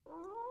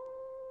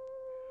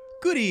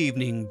Good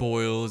evening,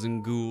 boils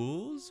and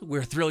ghouls.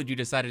 We're thrilled you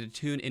decided to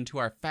tune into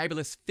our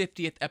fabulous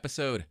 50th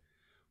episode.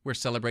 We're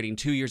celebrating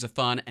 2 years of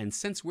fun, and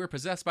since we're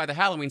possessed by the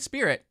Halloween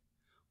spirit,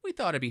 we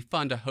thought it'd be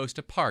fun to host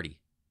a party.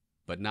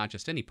 But not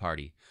just any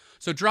party.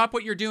 So drop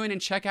what you're doing and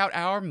check out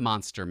our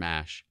Monster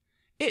Mash.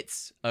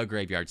 It's a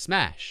graveyard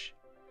smash.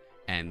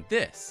 And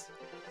this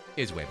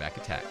is Wayback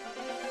Attack.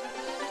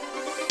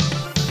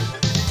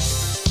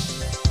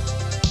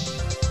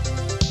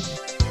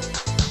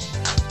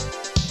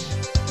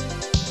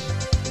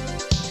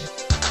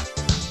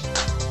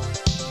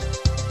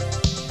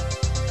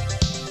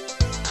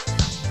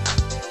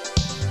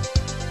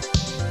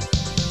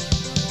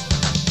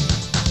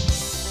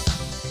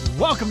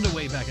 Welcome to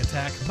Wayback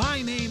Attack.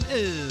 My name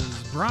is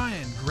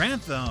Brian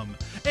Grantham,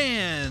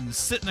 and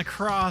sitting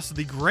across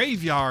the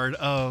graveyard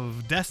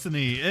of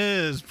destiny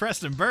is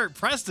Preston Burt.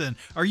 Preston,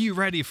 are you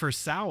ready for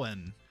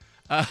Samhain?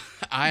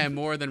 I am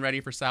more than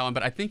ready for Samhain,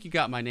 but I think you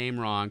got my name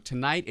wrong.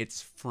 Tonight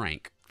it's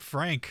Frank.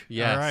 Frank.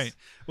 Yes. All right.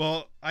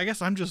 Well, I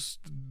guess I'm just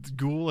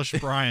ghoulish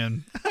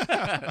Brian.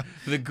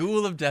 The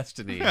Ghoul of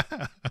Destiny.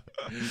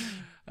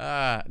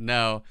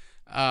 No.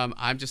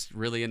 I'm just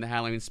really in the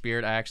Halloween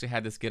spirit. I actually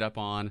had this get up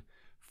on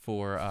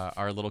for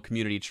our little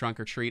community trunk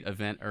or treat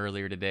event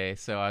earlier today.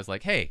 So I was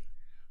like, hey,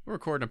 we're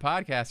recording a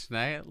podcast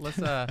tonight.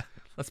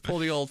 Let's pull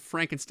the old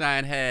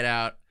Frankenstein head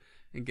out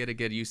and get a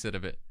good use out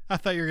of it. I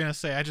thought you were going to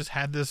say I just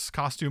had this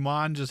costume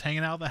on just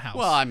hanging out in the house.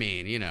 Well, I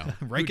mean, you know,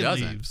 raking who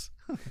doesn't? leaves.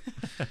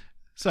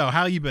 So,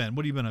 how you been?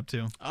 What have you been up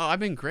to? Oh,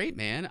 I've been great,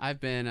 man. I've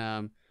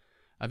been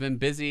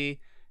busy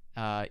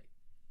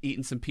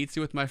eating some pizza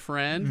with my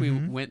friend. We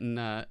went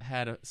and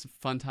had some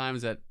fun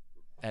times at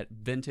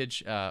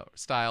vintage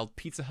styled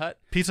Pizza Hut.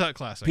 Pizza Hut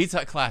Classic. Pizza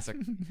Hut Classic.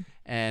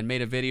 And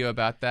made a video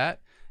about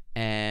that.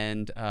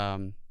 And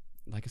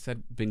like I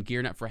said, been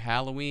gearing up for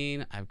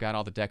Halloween. I've got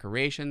all the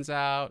decorations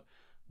out.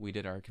 We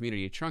did our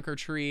community trunk or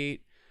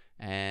treat.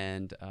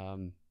 And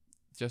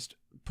just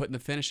putting the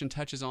finishing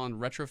touches on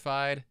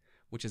Retrofied,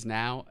 which is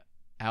now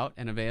out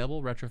and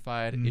available.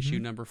 Retrofied issue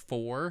number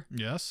 4.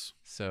 Yes.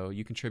 So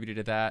you contributed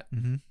to that.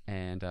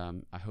 And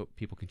I hope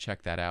people can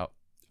check that out.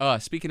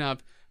 Speaking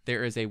of,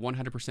 there is a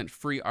 100%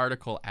 free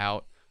article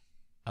out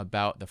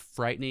about the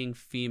frightening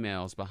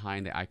females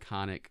behind the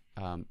iconic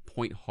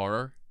Point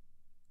Horror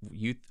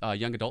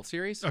young adult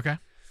series. Okay.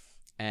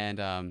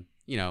 And,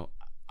 you know,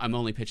 I'm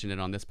only pitching it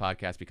on this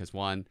podcast because,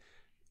 one,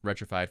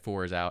 Retrofied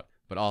 4 is out,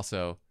 but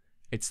also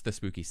it's the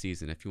spooky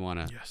season. If you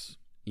want to,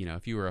 you know,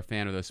 if you were a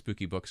fan of those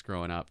spooky books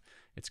growing up,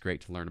 it's great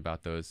to learn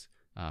about those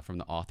from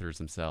the authors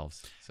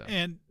themselves. So.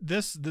 And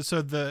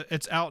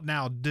it's out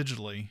now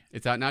digitally.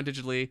 It's out now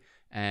digitally.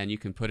 And you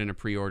can put in a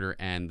pre-order,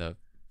 and the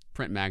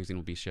print magazine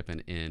will be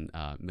shipping in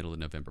middle of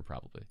November,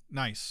 probably.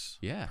 Nice.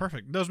 Yeah.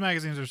 Perfect. Those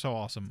magazines are so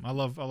awesome. I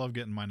love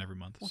getting mine every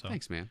month. Well, so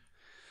thanks, man.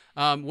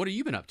 What have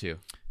you been up to?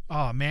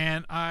 Oh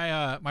man,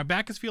 I my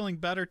back is feeling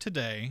better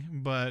today,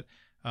 but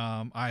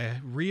I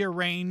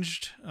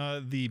rearranged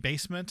the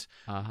basement.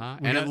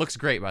 And it looks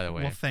great, by the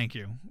way. Well, thank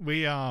you.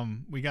 We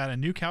got a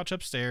new couch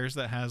upstairs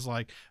that has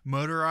like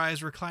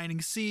motorized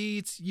reclining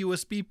seats,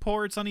 USB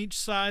ports on each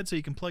side, so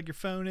you can plug your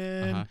phone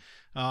in.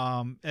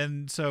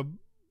 And so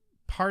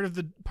part of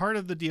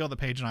the deal that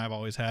Paige and I have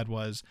always had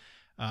was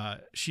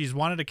she's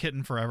wanted a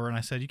kitten forever, and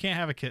I said, you can't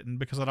have a kitten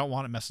because I don't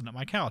want it messing up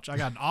my couch. I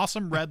got an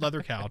awesome red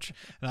leather couch,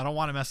 and I don't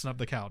want it messing up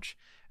the couch.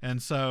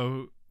 And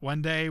so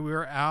one day we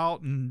were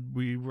out and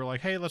we were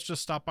like, hey, let's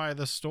just stop by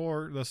this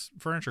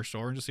furniture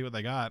store and just see what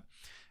they got.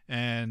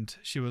 And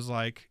she was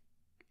like,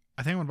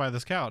 I think I'm gonna buy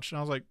this couch. And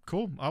I was like,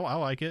 cool, I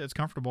like it. It's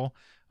comfortable.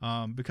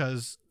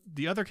 Because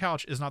the other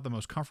couch is not the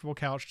most comfortable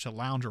couch to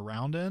lounge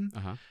around in.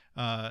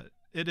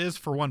 It is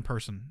for one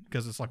person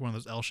because it's like one of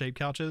those L-shaped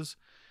couches.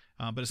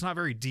 But it's not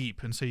very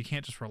deep, and so you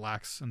can't just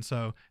relax. And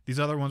so these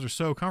other ones are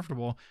so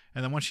comfortable.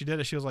 And then once she did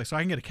it, she was like, so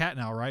I can get a cat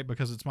now, right?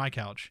 Because it's my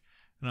couch.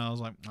 And I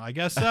was like, I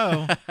guess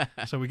so.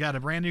 So we got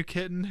a brand new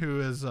kitten who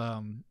is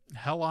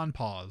hell on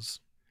paws.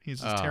 He's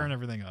just tearing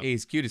everything up.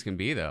 He's cute as can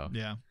be, though.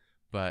 Yeah.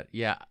 But,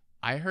 yeah,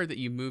 I heard that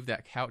you moved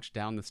that couch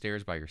down the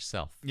stairs by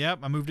yourself. Yep,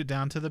 I moved it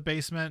down to the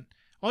basement.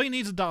 All you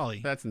need is a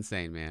dolly. That's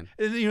insane, man.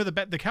 And, you know,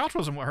 the couch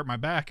wasn't what hurt my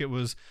back. It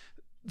was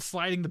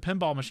sliding the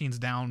pinball machines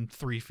down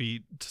 3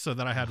 feet so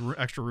that I had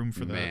extra room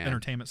for the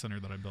entertainment center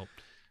that I built.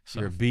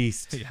 So, you're a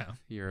beast. Yeah.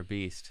 You're a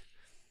beast.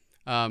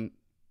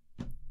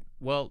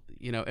 Well,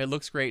 you know, it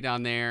looks great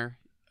down there.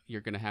 You're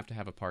going to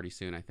have a party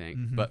soon, I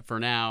think. But for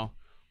now,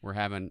 we're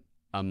having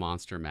a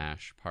Monster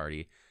Mash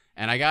party.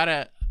 And I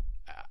gotta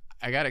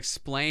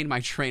explain my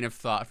train of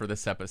thought for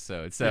this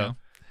episode. So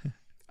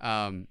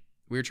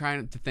we were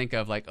trying to think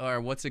of like,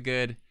 what's a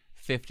good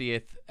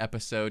 50th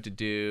episode to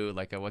do?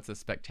 Like, what's a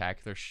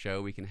spectacular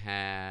show we can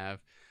have?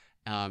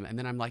 And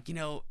then I'm like, you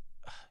know,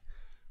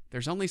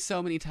 there's only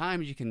so many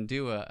times you can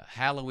do a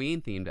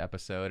Halloween-themed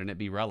episode and it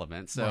be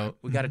relevant. So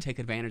we got to take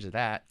advantage of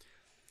that.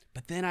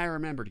 But then I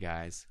remembered,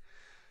 guys,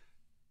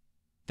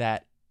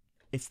 that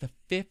it's the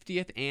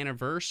 50th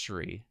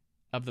anniversary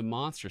of the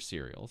Monster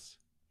cereals.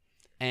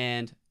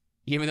 And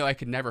even though I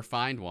could never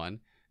find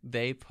one,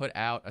 they put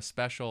out a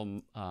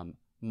special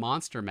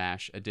Monster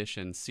Mash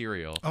edition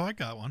cereal. Oh, I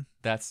got one.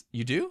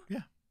 You do?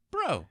 Yeah.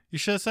 Bro. You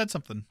should have said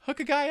something. Hook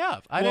a guy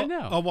up. I didn't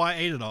know. Oh, well, I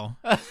ate it all.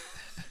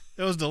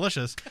 It was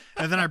delicious.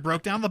 And then I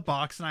broke down the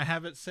box and I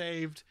have it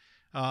saved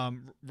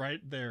right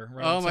there.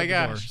 Right oh my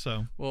gosh. Door,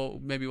 so well,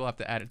 maybe we'll have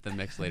to add it to the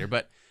mix later.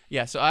 But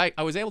yeah, so I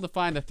was able to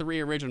find the 3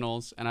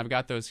 originals and I've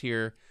got those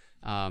here.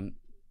 But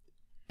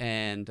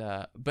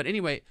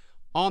anyway,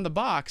 on the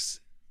box,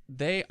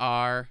 they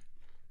are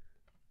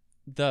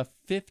the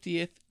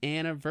 50th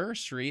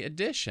anniversary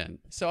edition.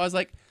 So I was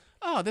like,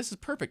 oh, this is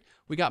perfect.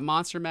 We got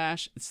Monster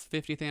Mash. It's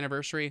the 50th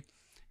anniversary.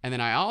 And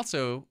then I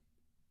also,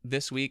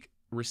 this week,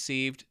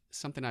 received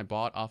something I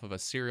bought off of a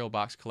cereal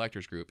box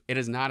collectors group. It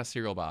is not a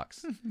cereal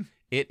box.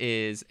 It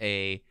is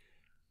a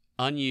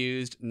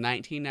unused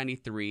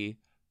 1993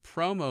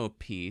 promo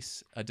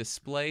piece, a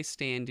display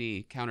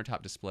standee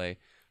countertop display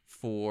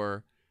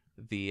for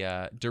the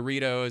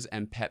Doritos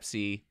and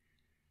Pepsi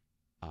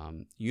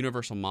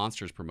Universal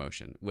Monsters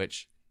promotion,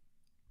 which,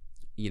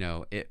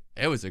 it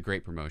was a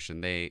great promotion.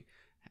 They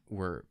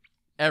were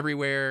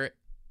everywhere,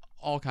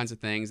 all kinds of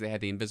things. They had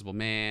the Invisible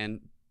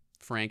Man,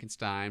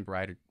 Frankenstein,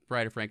 Bride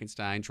of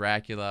Frankenstein,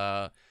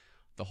 Dracula,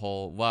 the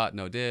whole what,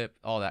 no dip,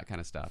 all that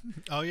kind of stuff.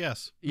 Oh,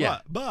 yes. Yeah.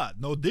 But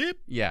no dip?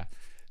 Yeah.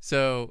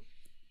 So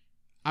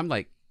I'm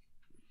like,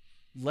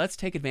 let's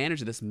take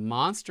advantage of this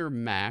Monster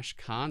Mash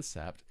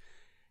concept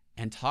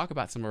and talk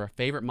about some of our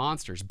favorite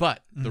monsters.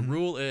 But the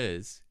rule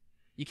is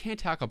you can't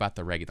talk about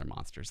the regular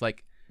monsters.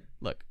 Like,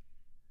 look,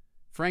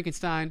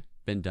 Frankenstein,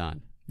 been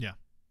done. Yeah.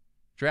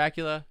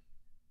 Dracula,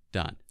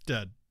 done.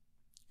 Dead.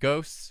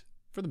 Ghosts,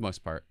 for the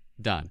most part,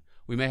 done.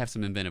 We may have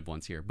some inventive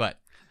ones here, but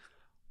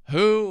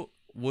who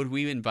would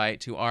we invite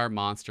to our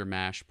Monster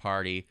Mash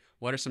party?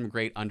 What are some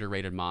great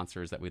underrated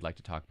monsters that we'd like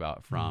to talk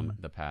about from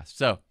the past?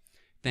 So,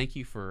 thank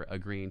you for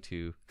agreeing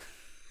to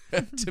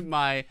to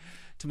my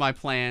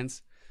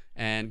plans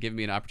and giving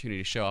me an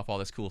opportunity to show off all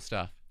this cool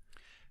stuff.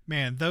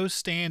 Man, those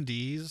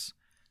standees.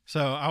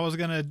 So I was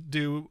gonna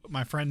do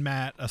my friend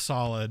Matt a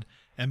solid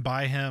and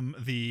buy him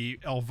the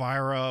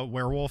Elvira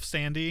werewolf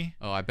standee.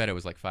 Oh, I bet it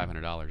was like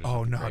 $500.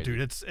 Oh no, crazy.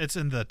 dude, it's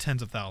in the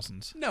tens of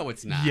thousands. No,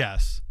 it's not.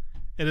 Yes,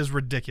 it is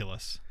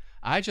ridiculous.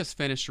 I just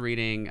finished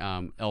reading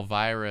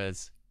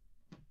Elvira's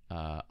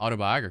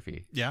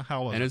autobiography. Yeah,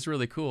 how was and it? It's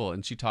really cool.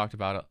 And she talked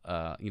about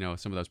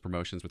some of those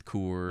promotions with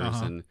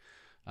Coors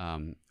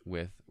and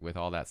with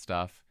all that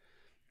stuff.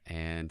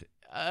 And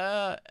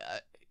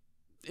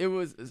it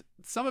was,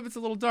 some of it's a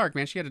little dark,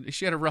 man. She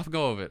had a rough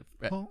go of it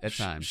at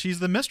times. She's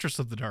the mistress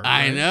of the dark.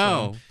 I right?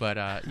 know,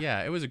 but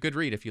yeah, it was a good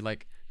read. If you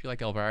like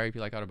Elvira, if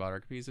you like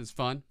autobiographies, it's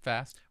fun,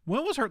 fast.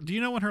 When was her? Do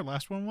you know when her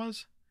last one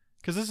was?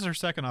 Because this is her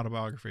second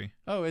autobiography.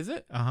 Oh, is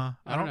it? I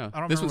don't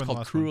know. This one's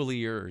called Cruelly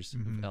Yours,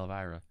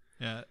 Elvira.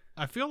 Yeah,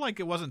 I feel like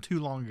it wasn't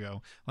too long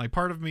ago. Like,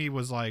 part of me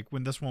was like,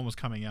 when this one was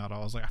coming out, I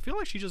was like, I feel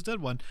like she just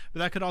did one. But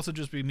that could also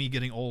just be me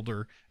getting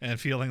older and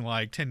feeling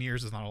like 10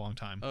 years is not a long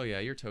time. Oh yeah,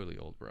 you're totally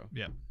old, bro.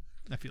 Yeah,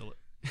 I feel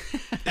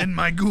it. And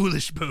my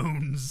ghoulish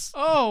bones.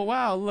 Oh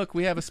wow! Look,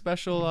 we have a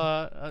special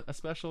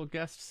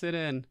guest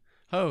sit-in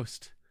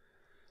host.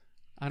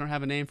 I don't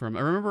have a name for him.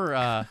 I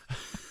remember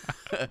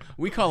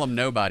we call him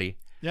Nobody.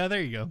 Yeah,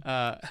 there you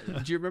go.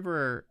 Do you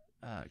remember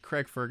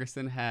Craig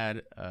Ferguson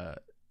had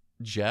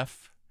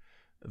Jeff,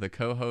 the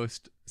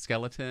co-host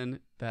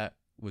skeleton that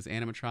was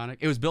animatronic?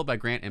 It was built by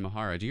Grant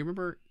Imahara. Do you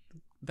remember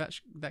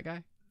that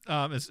guy?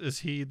 Is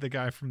he the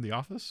guy from The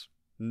Office?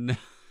 No,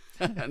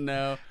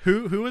 no.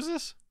 Who is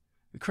this?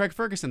 Craig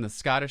Ferguson,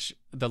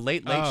 the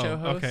Late Show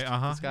host. Okay,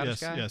 the Scottish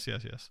guy.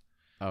 Yes.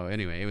 Oh,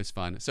 anyway, it was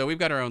fun. So we've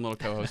got our own little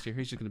co-host here.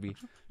 He's just going to be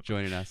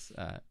joining us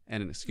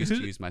and an excuse to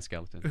use my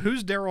skeleton.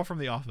 Who's Daryl from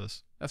The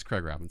Office? That's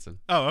Craig Robinson.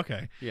 Oh,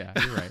 okay. Yeah,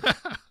 you're right.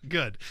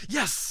 Good.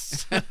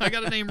 Yes, I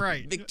got a name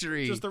right.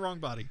 Victory. Just the wrong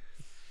body.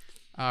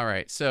 All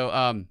right.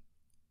 So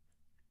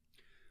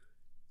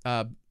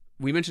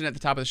we mentioned at the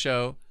top of the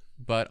show,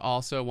 but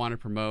also want to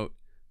promote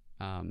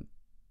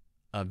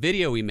a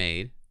video we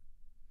made.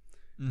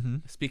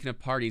 Speaking of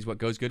parties, what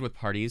goes good with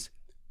parties?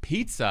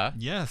 Pizza.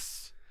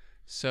 Yes.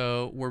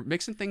 So we're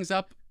mixing things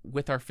up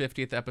with our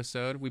 50th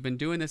episode. We've been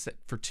doing this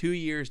for 2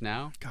 years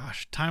now.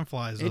 Gosh, time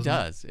flies. It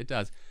does.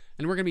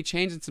 And we're going to be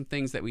changing some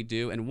things that we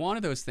do. And one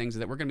of those things is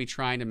that we're going to be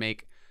trying to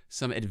make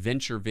some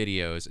adventure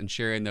videos and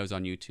sharing those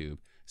on YouTube.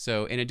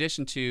 So in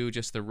addition to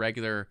just the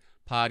regular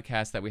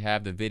podcast that we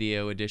have, the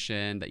video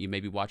edition that you may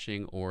be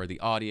watching or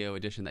the audio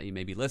edition that you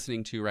may be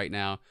listening to right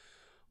now,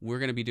 we're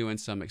going to be doing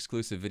some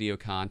exclusive video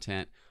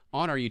content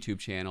on our YouTube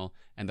channel,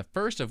 and the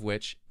first of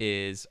which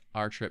is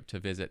our trip to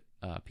visit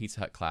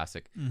Pizza Hut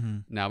Classic.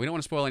 Now, we don't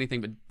want to spoil anything,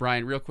 but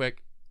Brian, real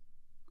quick,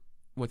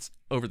 what's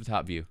over the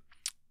top view?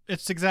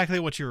 It's exactly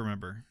what you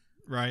remember,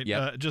 right?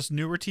 Yep. Just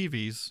newer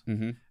TVs,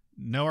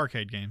 no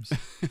arcade games.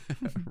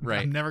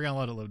 Right. I'm never going to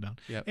let it live down.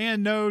 Yep.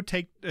 And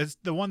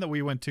the one that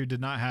we went to did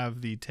not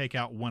have the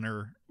takeout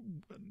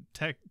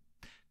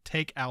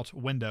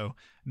window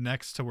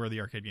next to where the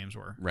arcade games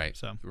were. Right.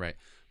 So. Right.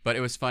 But it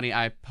was funny.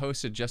 I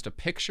posted just a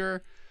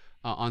picture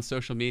on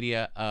social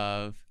media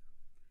of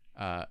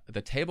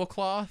the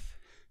tablecloth,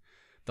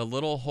 the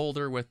little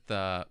holder with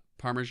the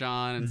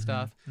Parmesan and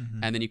stuff.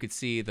 And then you could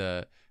see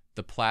the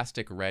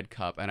plastic red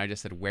cup, and I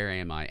just said, where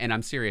am I? And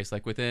I'm serious,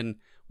 like within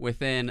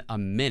a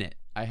minute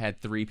I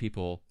had 3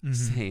 people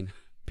saying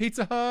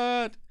Pizza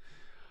Hut.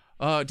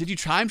 Did you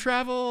time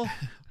travel?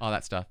 All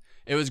that stuff.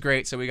 It was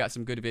great. So we got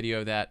some good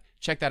video of that.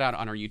 Check that out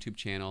on our YouTube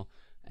channel,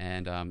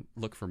 and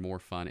look for more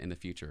fun in the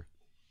future.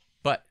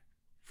 But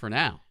for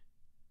now,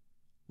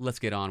 let's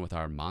get on with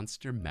our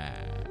Monster Mash.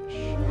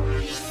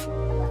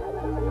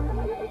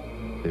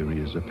 There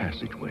is a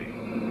passageway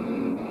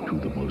to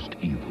the most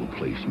evil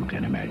place you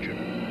can imagine.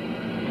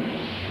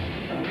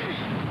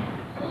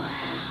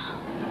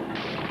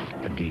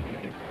 A gate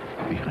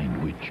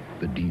behind which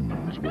the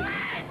demons wait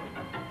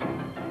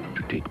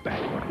to take back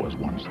what was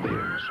once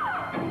theirs.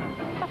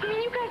 You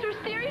mean you guys are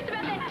serious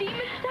about that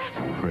demon stuff?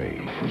 Pray,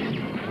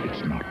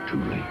 it's not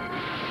too late.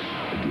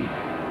 The Gate,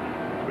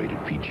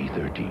 rated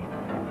PG-13,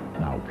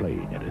 now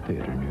playing at a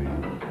theater near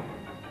you.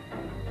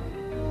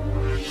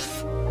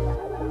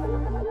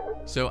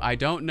 So I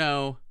don't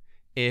know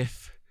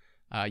if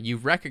you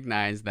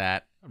recognize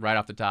that right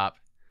off the top.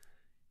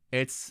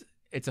 It's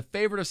a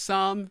favorite of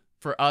some.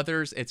 For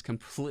others, it's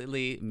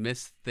completely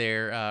missed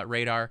their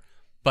radar.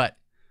 But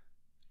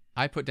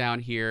I put down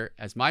here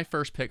as my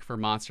first pick for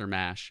Monster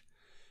Mash,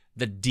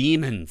 the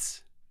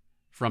demons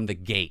from The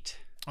Gate.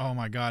 Oh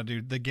my God,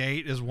 dude. The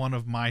Gate is one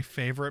of my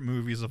favorite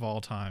movies of all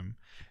time.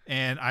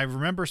 And I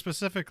remember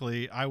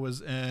specifically, I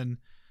was in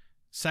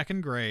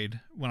 2nd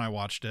grade when I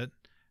watched it.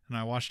 And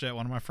I watched it at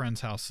one of my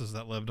friends' houses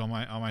that lived on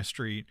my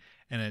street.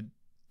 And it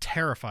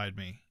terrified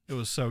me. It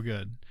was so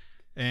good.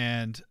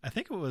 And I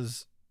think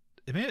it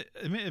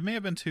may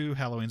have been 2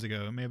 Halloweens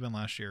ago. It may have been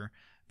last year.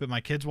 But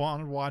my kids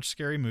wanted to watch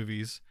scary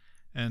movies.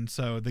 And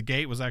so The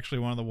Gate was actually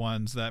one of the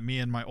ones that me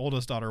and my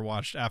oldest daughter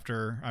watched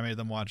after I made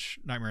them watch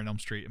Nightmare on Elm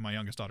Street, and my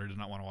youngest daughter did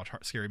not want to watch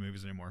scary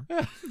movies anymore.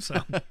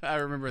 So I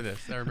remember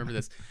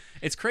this.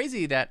 It's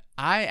crazy that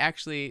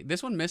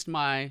this one missed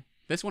my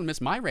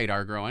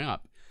radar growing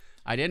up.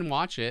 I didn't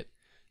watch it.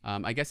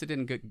 I guess it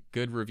didn't get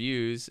good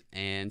reviews,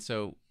 and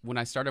so when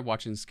I started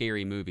watching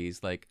scary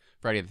movies like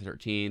Friday the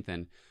 13th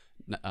and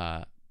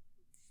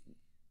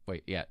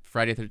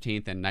Friday the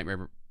 13th and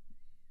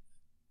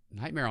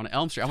Nightmare on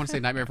Elm Street. I want to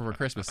say Nightmare Before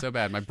Christmas so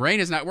bad. My brain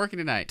is not working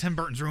tonight. Tim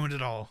Burton's ruined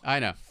it all. I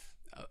know.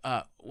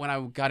 When I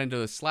got into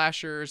the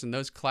slashers and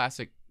those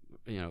classic,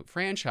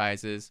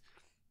 franchises,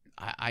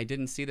 I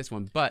didn't see this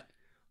one. But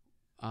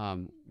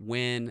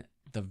when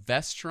the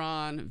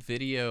Vestron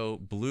video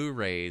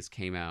Blu-rays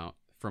came out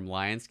from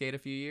Lionsgate a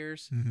few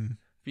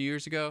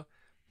years ago,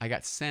 I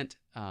got sent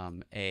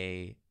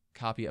a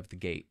copy of The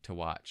Gate to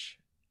watch,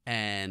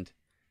 and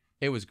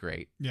it was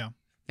great. Yeah.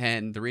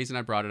 And the reason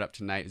I brought it up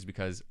tonight is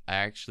because I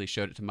actually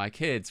showed it to my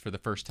kids for the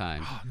first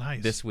time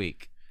this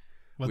week.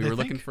 We were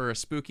looking for a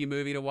spooky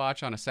movie to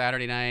watch on a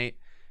Saturday night,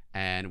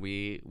 and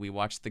we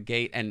watched The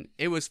Gate, and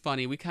it was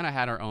funny. We kind of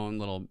had our own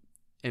little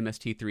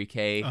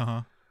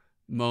MST3K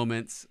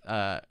moments.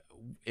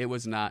 It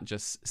was not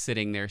just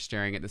sitting there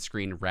staring at the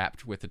screen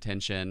rapt with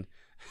attention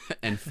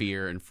and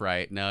fear and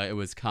fright. No, it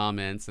was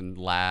comments and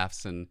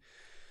laughs, and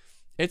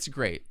it's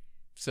great.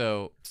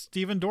 So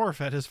Stephen Dorff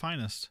at his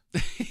finest.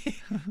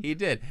 He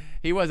did.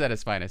 He was at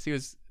his finest. He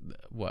was,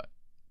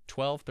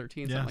 12,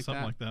 13, something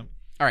like that?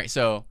 All right,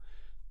 so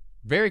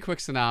very quick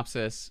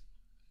synopsis.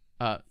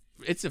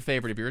 It's a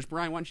favorite of yours.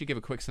 Brian, why don't you give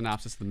a quick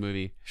synopsis of the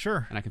movie?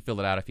 Sure. And I can fill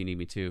it out if you need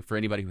me to, for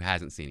anybody who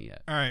hasn't seen it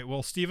yet. All right,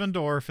 well, Stephen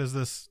Dorff is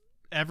this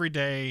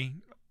everyday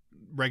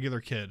regular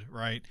kid,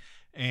 right?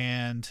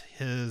 And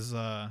he has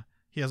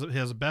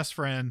a best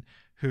friend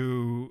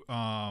who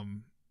does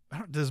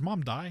his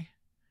mom die?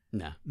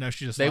 No,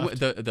 she just left.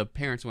 The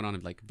parents went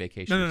on like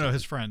vacation. No,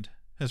 his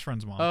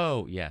friend's mom.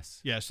 Oh,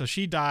 yes. Yeah, so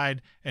she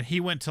died, and he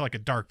went to like a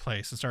dark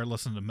place and started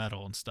listening to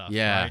metal and stuff.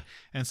 Yeah. Right?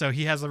 And so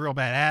he has a real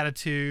bad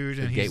attitude.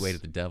 The gateway to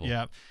the devil.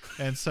 Yeah.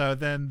 And so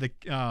then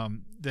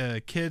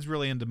the kid's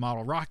really into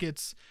model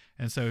rockets,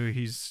 and so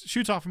he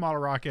shoots off a model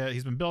rocket.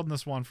 He's been building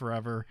this one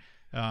forever.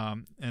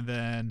 And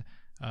then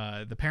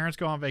the parents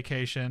go on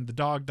vacation. The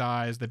dog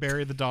dies. They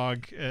bury the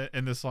dog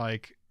in this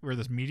where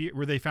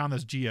they found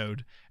this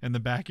geode in the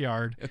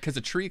backyard because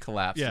a tree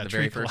collapsed at the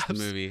very first of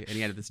the movie, and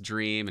he had this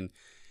dream. And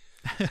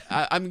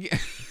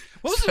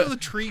what was the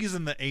trees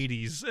in the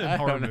 80s in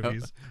horror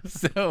movies?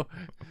 So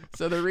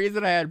the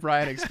reason I had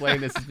Brian explain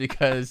this is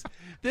because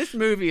this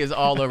movie is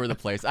all over the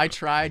place. I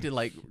tried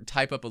to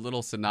type up a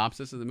little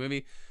synopsis of the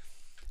movie.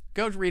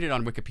 Go read it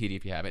on Wikipedia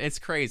if you haven't. It's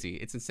crazy.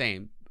 It's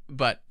insane.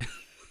 But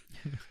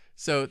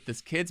so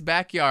this kid's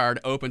backyard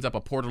opens up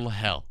a portal to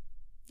hell.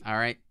 All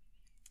right.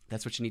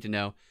 That's what you need to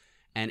know.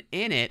 And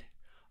in it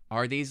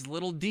are these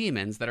little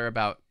demons that are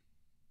about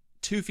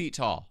 2 feet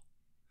tall.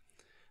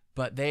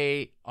 But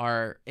they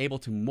are able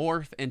to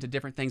morph into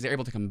different things. They're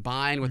able to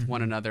combine with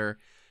one another.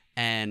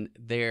 And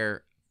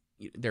they're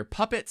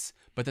puppets,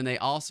 but then they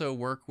also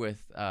work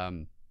with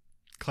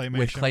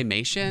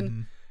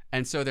claymation.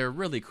 And so they're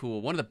really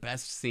cool. One of the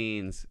best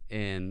scenes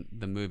in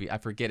the movie, I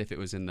forget if it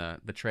was in the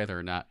trailer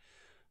or not,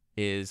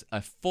 is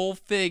a full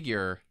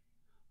figure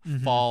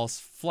falls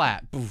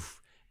flat.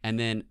 Boof, and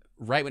then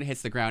right when it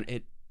hits the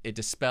ground, it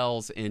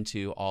dispels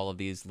into all of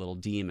these little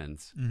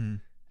demons,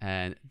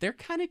 and they're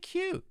kind of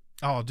cute.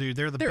 Oh, dude,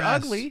 they're They're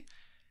best. ugly,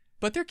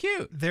 but they're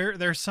cute.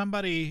 There's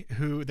somebody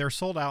who they're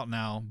sold out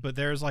now, but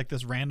there's like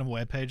this random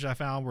webpage I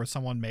found where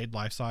someone made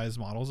life-size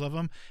models of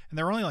them, and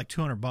they're only like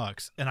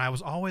 $200. And I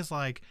was always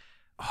like,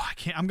 oh, I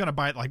can't. I'm gonna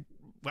buy it like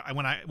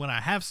when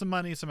I have some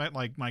money,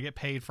 like when I get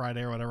paid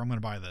Friday or whatever, I'm gonna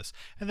buy this.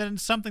 And then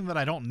it's something that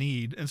I don't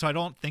need, and so I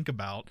don't think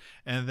about.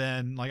 And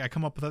then like I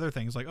come up with other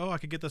things like, oh, I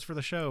could get this for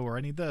the show, or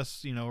I need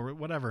this, or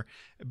whatever.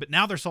 But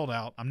now they're sold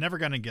out. I'm never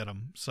gonna get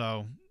them,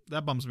 so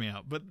that bums me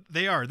out. But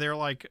they are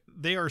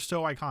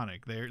so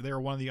iconic. They're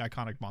one of the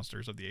iconic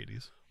monsters of the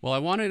 80s. Well, I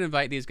wanted to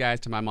invite these guys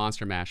to my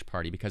Monster Mash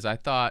party because I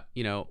thought,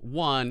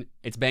 one,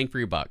 it's bang for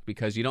your buck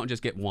because you don't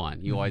just get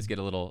one. You always get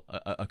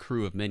a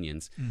crew of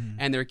minions.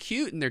 And they're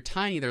cute and they're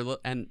tiny.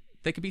 And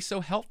they could be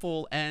so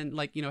helpful and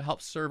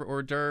help serve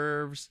hors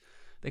d'oeuvres.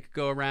 They could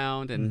go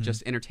around and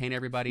just entertain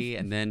everybody.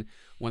 And then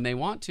when they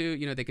want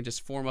to, they can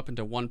just form up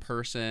into one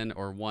person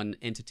or one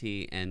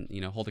entity and,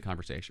 hold a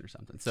conversation or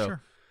something. So,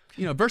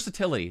 Sure.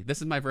 Versatility. This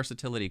is my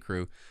versatility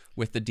crew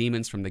with the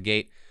demons from the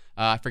gate.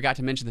 I forgot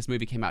to mention this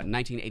movie came out in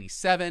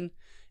 1987.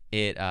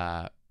 It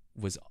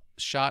was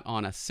shot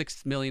on a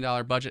 $6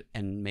 million budget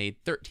and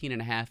made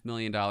 $13.5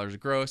 million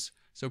gross.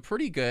 So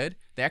pretty good.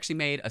 They actually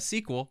made a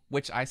sequel,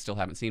 which I still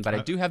haven't seen, but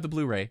I do have the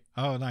Blu-ray.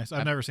 Oh, nice.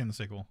 I've never seen the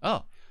sequel.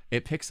 Oh,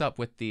 it picks up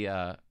with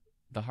the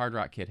Hard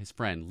Rock Kid, his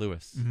friend,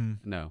 Lewis.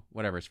 No,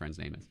 whatever his friend's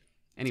name is.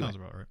 Anyway. Sounds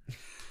about right.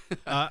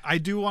 I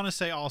do want to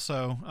say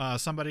also,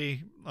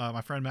 somebody,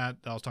 my friend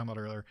Matt that I was talking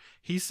about earlier,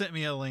 he sent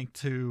me a link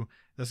to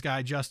this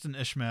guy, Justin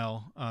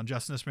Ishmael,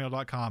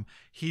 JustinIshmael.com.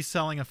 He's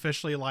selling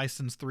officially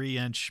licensed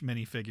 3-inch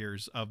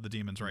minifigures of the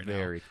demons right now.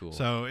 Very cool.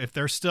 So if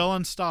they're still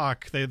in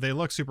stock, they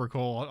look super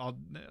cool. I'll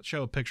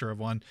show a picture of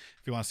one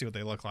if you want to see what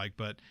they look like.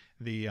 But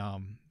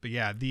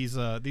yeah, these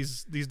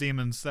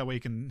demons, that way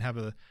you can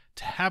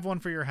have one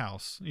for your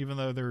house, even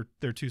though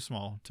they're too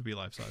small to be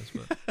life size.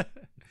 But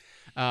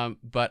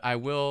but I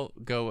will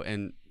go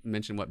and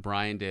mention what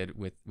Brian did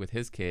with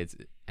his kids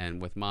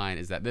and with mine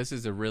is that this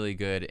is a really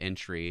good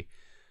entry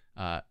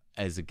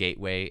as a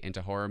gateway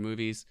into horror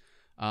movies.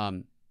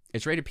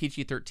 It's rated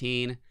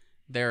PG-13.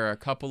 There are a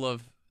couple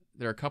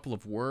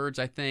of words,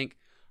 I think.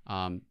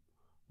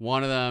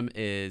 One of them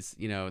is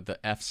the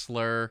F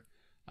slur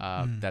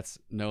that's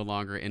no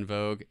longer in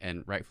vogue,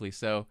 and rightfully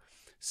so.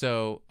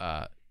 So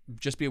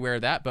just be aware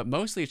of that. But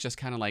mostly it's just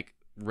kind of like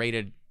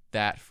rated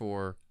that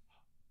for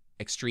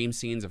extreme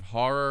scenes of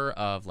horror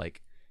of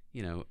like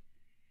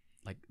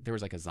there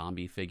was like a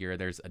zombie figure,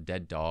 there's a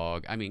dead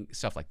dog, I mean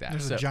stuff like that.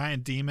 There's a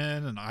giant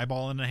demon, an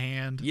eyeball in the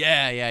hand.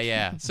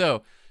 Yeah.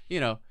 So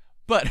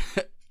but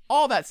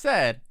all that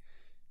said,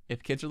 if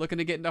you're looking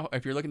to get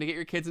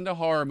your kids into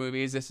horror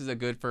movies, this is a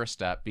good first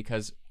step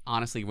because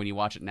honestly when you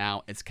watch it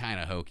now it's kind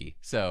of hokey.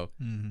 So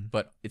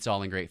but it's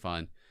all in great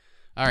fun.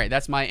 All right,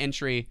 that's my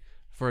entry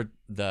for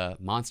the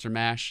Monster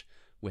Mash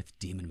with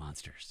Demon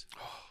Monsters.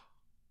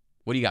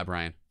 What do you got,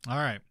 Brian? All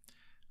right.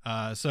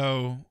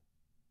 So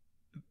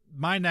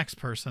my next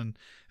person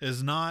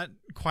is not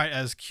quite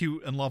as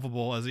cute and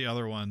lovable as the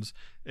other ones.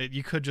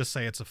 You could just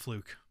say it's a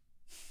fluke.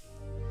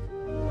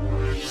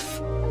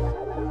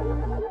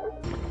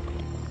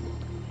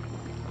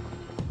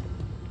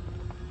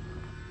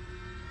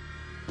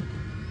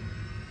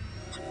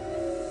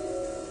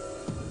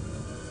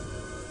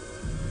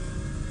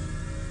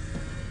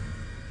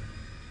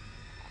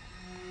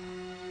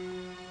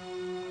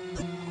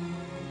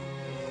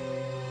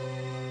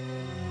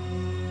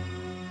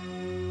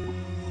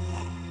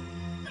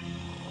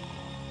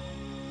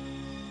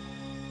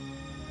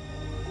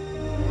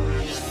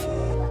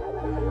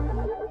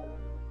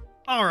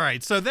 All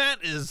right, so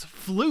that is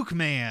Fluke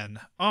Man.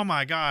 Oh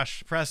my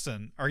gosh,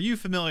 Preston, are you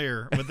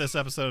familiar with this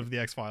episode of The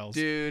X-Files?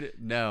 Dude,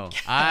 no.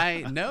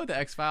 I know the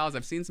X-Files.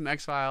 I've seen some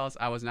X-Files.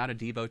 I was not a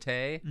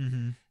devotee.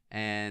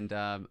 And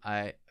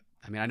I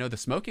know the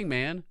Smoking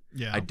Man.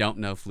 Yeah. I don't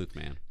know Fluke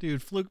Man.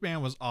 Dude, Fluke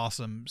Man was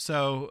awesome.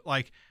 So,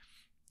 like,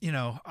 when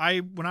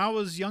I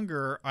was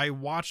younger, I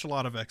watched a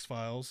lot of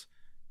X-Files.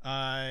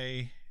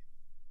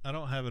 I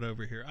don't have it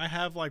over here. I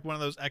have like one of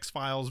those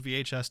X-Files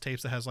VHS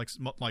tapes that has like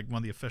one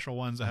of the official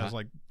ones that has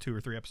like 2 or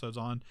 3 episodes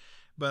on.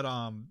 But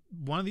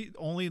one of the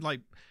only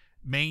like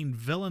main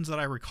villains that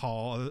I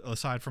recall,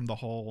 aside from the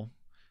whole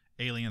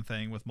alien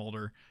thing with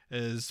Mulder,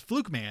 is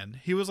Fluke Man.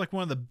 He was like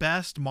one of the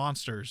best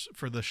monsters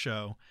for the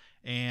show.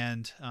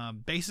 And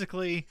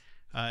basically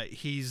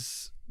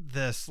he's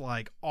this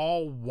like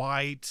all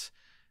white,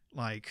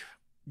 like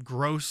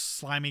gross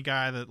slimy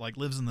guy that like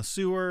lives in the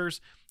sewers.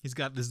 He's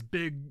got this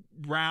big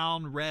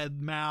round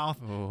red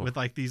mouth with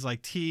like these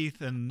like teeth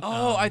and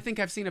I think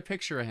I've seen a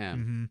picture of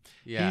him.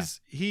 Yeah.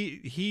 He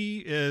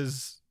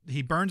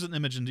burns an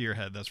image into your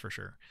head, that's for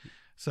sure.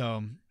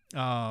 So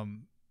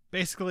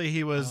basically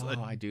he was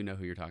I do know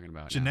who you're talking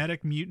about.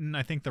 Genetic mutant.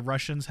 I think the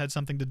Russians had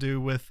something to do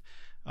with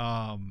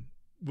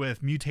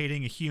with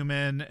mutating a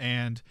human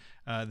and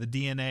the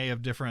DNA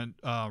of different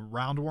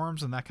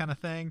roundworms and that kind of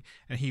thing.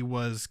 And he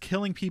was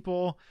killing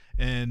people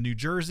in New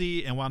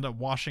Jersey and wound up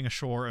washing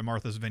ashore in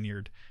Martha's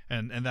Vineyard.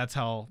 And that's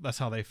how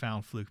they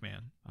found Fluke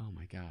Man. Oh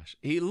my gosh,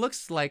 he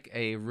looks like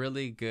a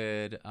really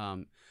good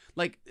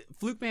like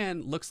Fluke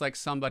Man looks like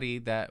somebody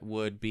that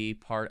would be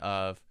part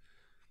of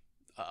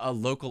a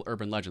local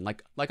urban legend,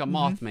 like a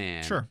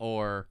Mothman, Sure.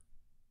 or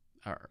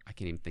I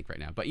can't even think right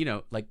now, but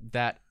like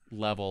that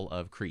level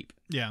of creep.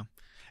 Yeah.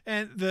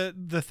 And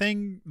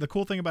the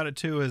cool thing about it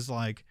too is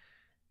like,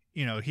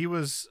 he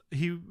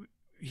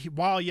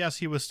while yes,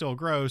 he was still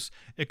gross,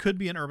 it could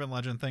be an urban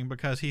legend thing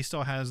because he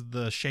still has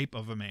the shape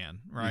of a man,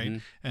 right? Mm-hmm.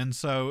 And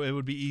so it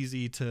would be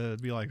easy to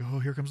be like, oh,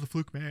 here comes the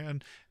Fluke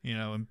Man,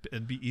 and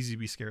it'd be easy to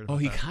be scared of. Oh,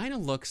 he kind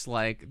of looks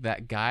like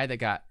that guy that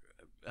got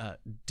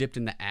dipped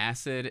in the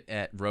acid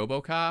at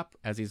RoboCop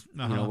as he's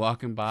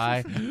walking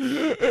by.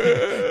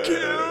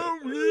 Kill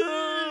me!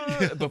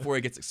 Before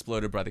he gets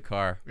exploded by the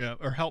car. Yeah,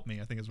 or help me,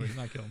 I think is what he's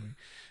not kill me.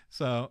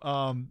 So,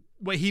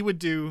 what he would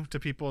do to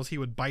people is he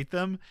would bite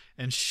them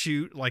and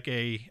shoot like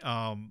a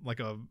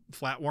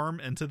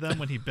flatworm into them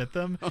when he bit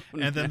them,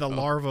 and then the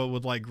larva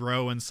would like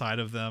grow inside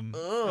of them.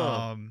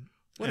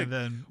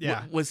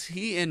 Was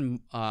he in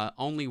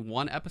only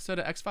one episode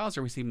of X-Files,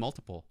 or was he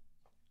multiple?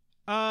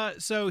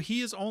 So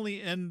he is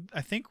only in,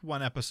 I think,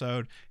 one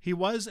episode. He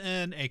was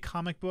in a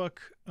comic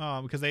book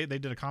because they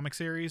did a comic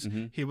series.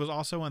 Mm-hmm. He was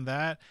also in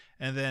that,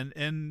 and then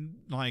in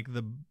like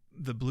the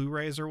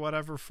Blu-rays or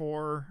whatever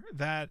for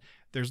that,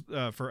 there's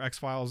for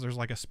X-Files, there's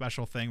like a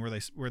special thing where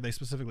they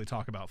specifically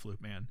talk about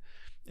Fluke Man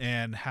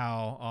and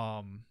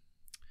how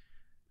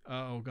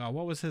oh god,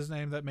 what was his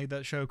name that made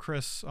that show?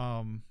 Chris,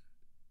 that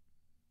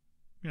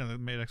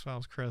made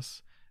X-Files.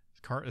 Chris,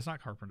 it's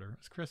not Carpenter.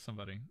 It's Chris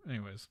somebody.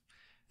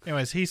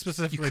 Anyways, he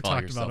specifically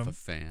talked about him. A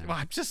fan. Well,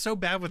 I'm just so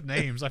bad with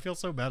names. I feel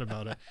so bad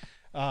about it.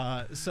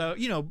 So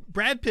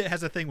Brad Pitt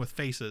has a thing with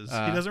faces. He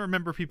doesn't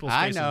remember people's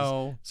faces. I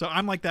know. So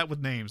I'm like that with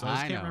names. I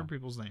just can't remember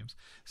people's names.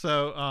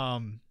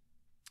 So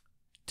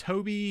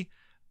Toby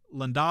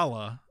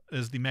Landala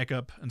is the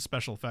makeup and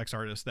special effects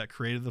artist that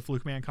created the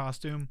Fluke Man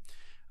costume,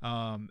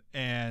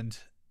 and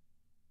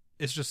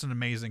it's just an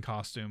amazing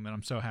costume. And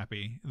I'm so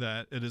happy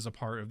that it is a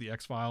part of the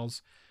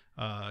X-Files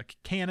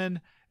canon.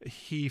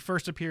 He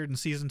first appeared in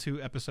season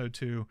 2, episode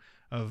 2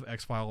 of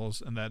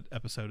X-Files, and that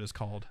episode is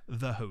called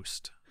The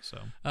Host. So,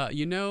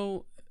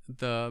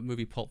 the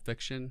movie Pulp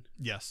Fiction?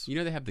 Yes.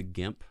 They have the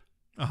Gimp?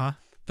 Uh-huh.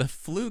 The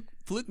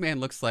Fluke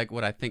Man looks like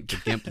what I think the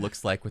Gimp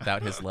looks like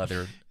without his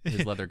leather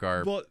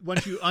garb. Well,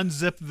 once you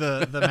unzip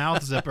the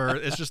mouth zipper,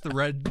 it's just the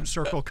red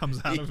circle comes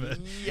out of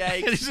it.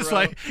 Yikes, and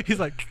he's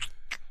like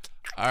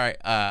all right,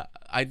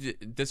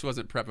 this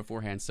wasn't prep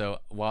beforehand, so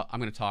I'm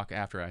going to talk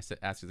after I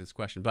ask you this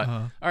question. But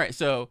all right,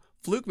 so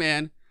Fluke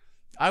Man,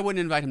 I wouldn't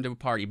invite him to a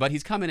party, but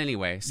he's coming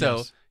anyway,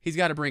 so he's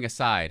got to bring a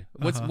side.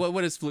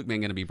 What is Fluke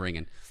Man going to be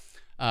bringing?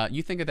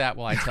 You think of that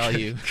while I tell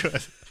you.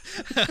 Good.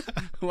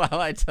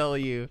 While I tell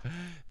you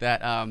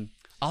that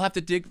I'll have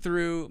to dig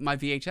through my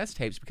VHS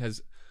tapes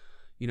because,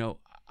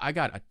 I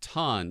got a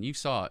ton. You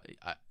saw,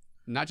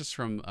 not just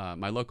from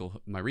my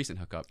recent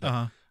hookup,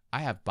 but I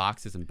have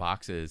boxes and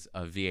boxes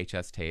of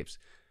VHS tapes,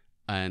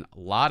 and a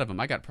lot of them,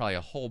 I got probably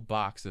a whole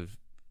box of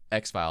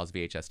X-Files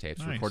VHS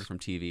tapes recorded from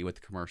TV with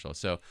the commercial.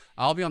 So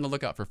I'll be on the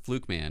lookout for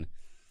Fluke Man.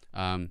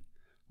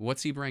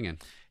 What's he bringing?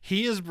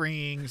 He is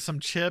bringing some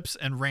chips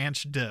and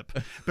ranch dip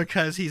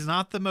because he's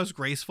not the most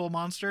graceful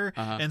monster.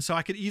 And so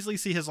I could easily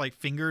see his like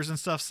fingers and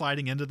stuff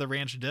sliding into the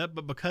ranch dip.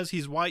 But because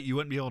he's white, you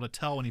wouldn't be able to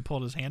tell when he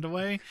pulled his hand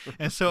away.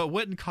 And so it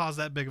wouldn't cause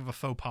that big of a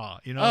faux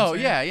pas. You know what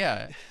I'm saying?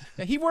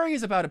 Yeah. He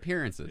worries about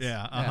appearances.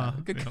 Yeah.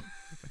 Good,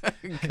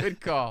 good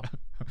call.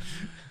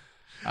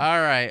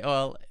 All right.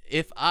 Well,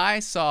 if I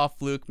saw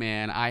Fluke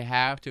Man, I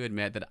have to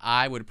admit that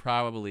I would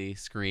probably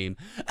scream,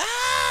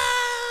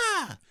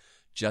 "Ah!"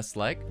 Just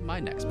like my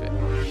next pick.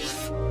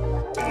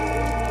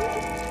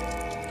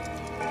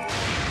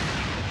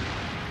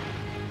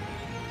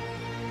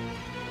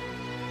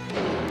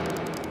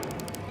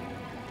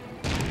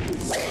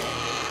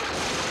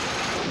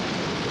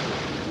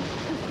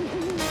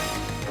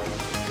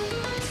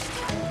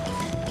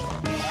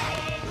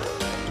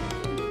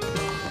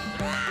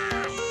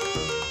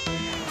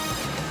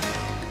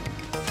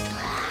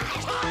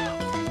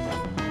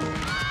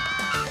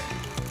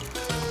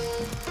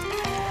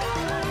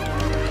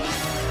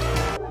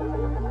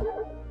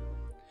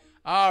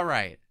 All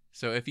right.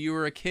 So if you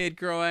were a kid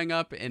growing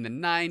up in the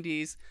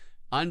 90s,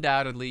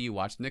 undoubtedly you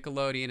watched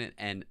Nickelodeon,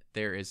 and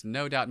there is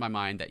no doubt in my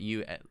mind that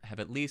you have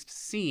at least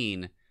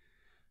seen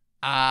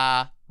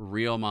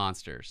Real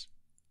Monsters.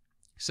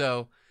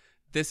 So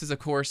this is, of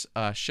course,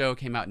 a show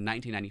came out in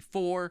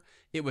 1994.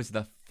 It was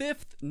the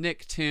 5th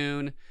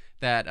Nicktoon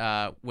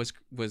that was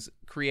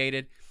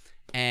created,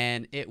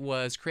 and it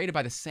was created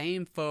by the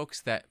same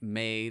folks that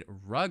made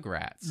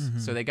Rugrats. Mm-hmm.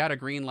 So they got a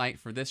green light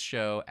for this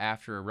show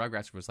after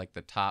Rugrats was like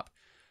the top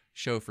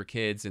show for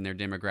kids in their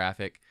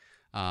demographic.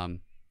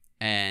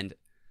 And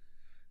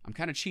I'm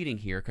kind of cheating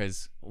here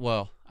because,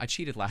 well, I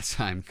cheated last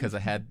time because I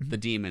had the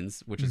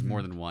demons, which is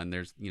more than one.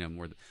 There's,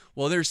 more than,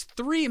 well, there's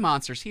 3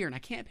 monsters here, and I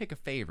can't pick a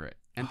favorite.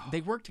 And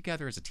they work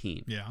together as a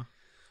team. Yeah.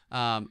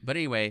 But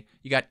anyway,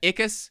 you got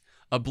Ickis,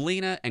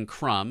 Oblina, and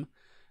Crumb,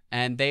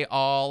 and they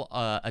all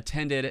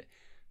attended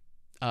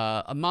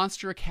a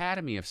monster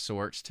academy of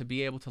sorts to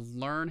be able to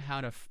learn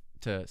how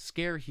to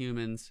scare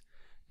humans,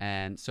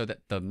 and so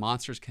that the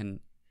monsters can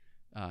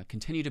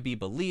continue to be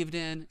believed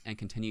in and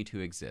continue to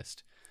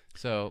exist.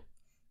 So,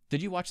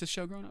 did you watch this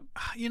show growing up?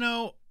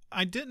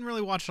 I didn't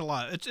really watch it a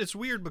lot. It's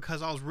weird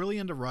because I was really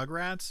into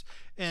Rugrats,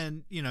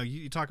 and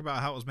you talk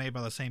about how it was made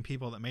by the same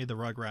people that made the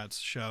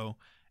Rugrats show,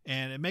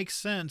 and it makes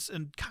sense.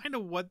 And kind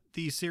of what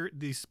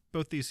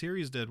both these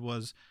series did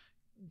was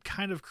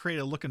kind of create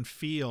a look and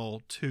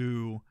feel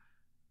to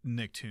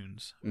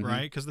Nicktoons,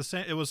 right? Because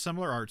it was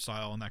similar art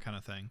style and that kind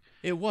of thing.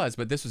 It was,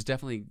 but this was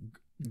definitely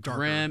Darker.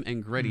 grim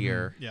and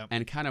grittier, Yep.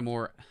 and kind of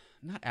more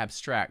not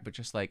abstract, but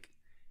just like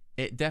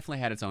it definitely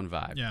had its own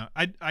vibe. Yeah,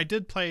 I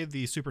did play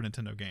the Super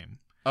Nintendo game.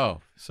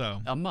 Oh,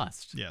 So a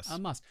must. Yes. A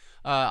must.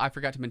 I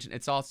forgot to mention,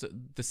 it's also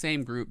the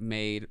same group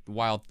made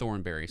Wild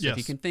Thornberry. So if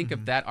you Yes. can think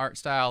of that art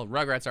style,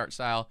 Rugrats art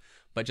style,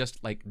 but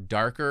just like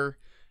darker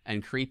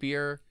and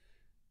creepier,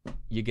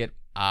 you get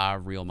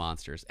Real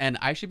Monsters. And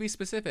I should be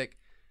specific.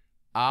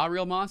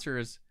 Real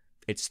Monsters,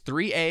 it's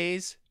 3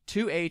 A's,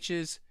 2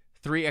 H's,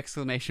 3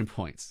 exclamation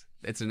points.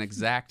 It's an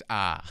exact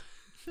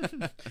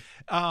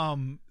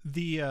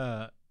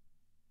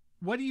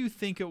what do you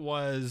think it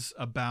was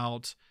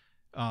about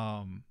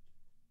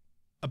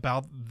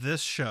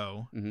this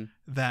show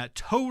that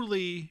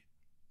totally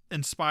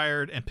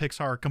inspired and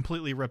Pixar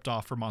completely ripped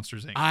off for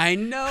Monsters Inc.? I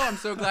know. I'm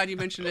so glad you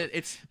mentioned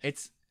it.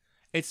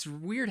 It's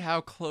weird how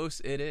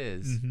close it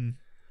is.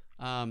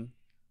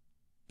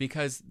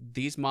 Because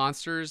these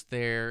monsters,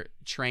 they're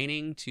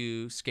training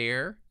to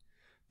scare.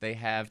 They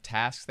have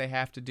tasks they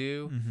have to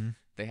do.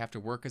 They have to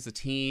work as a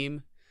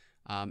team.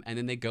 And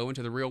then they go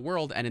into the real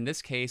world. And in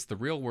this case, the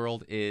real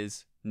world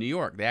is New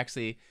York.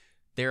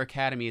 Their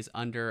academy is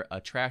under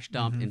a trash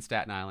dump in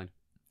Staten Island.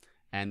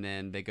 And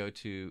then they go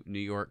to New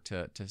York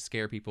to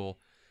scare people.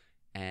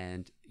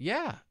 And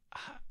yeah,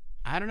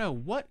 I don't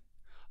know.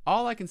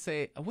 All I can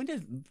say, when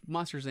did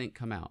Monsters Inc.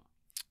 come out?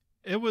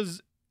 It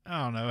was,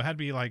 I don't know, it had to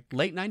be like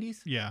Late 90s?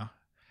 Yeah.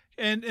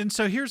 And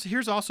so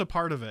here's also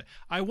part of it.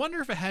 I wonder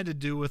if it had to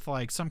do with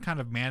like some kind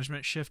of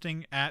management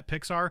shifting at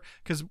Pixar,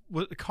 because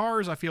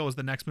Cars, I feel, was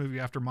the next movie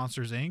after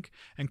Monsters Inc.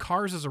 And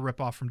Cars is a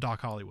ripoff from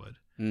Doc Hollywood.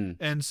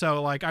 And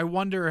so like I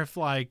wonder if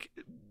like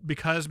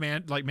because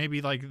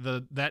maybe like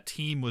that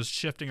team was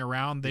shifting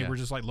around, they were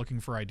just like looking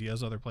for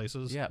ideas other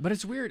places. Yeah, but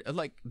it's weird.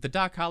 Like the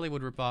Doc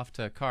Hollywood ripoff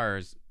to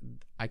Cars,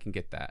 I can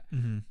get that.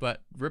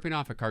 But ripping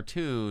off a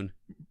cartoon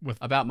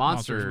about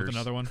monsters with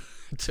another one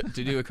to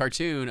do a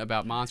cartoon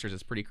about monsters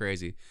is pretty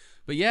crazy.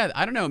 But yeah,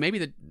 I don't know.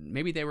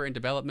 Maybe they were in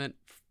development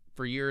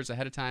for years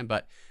ahead of time,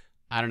 but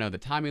I don't know. The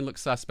timing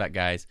looks suspect,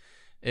 guys.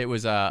 It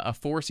was a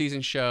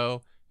 4-season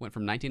show. Went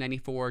from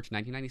 1994 to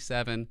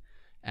 1997,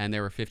 and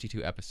there were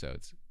 52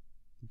 episodes.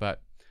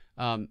 But,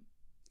 all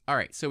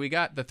right, so we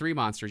got the 3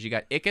 monsters. You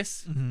got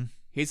Ickis.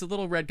 He's a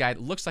little red guy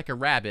that looks like a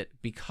rabbit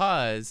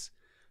because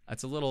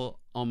it's a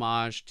little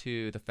homage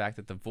to the fact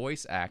that the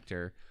voice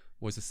actor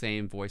was the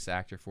same voice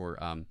actor for,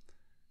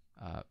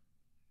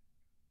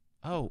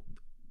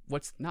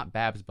 what's not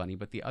Babs Bunny,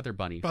 but the other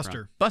bunny.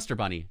 Buster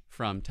Bunny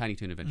from Tiny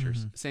Toon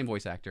Adventures. Same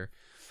voice actor.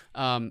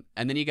 And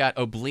then you got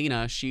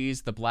Oblina.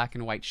 She's the black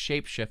and white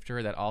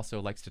shapeshifter that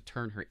also likes to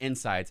turn her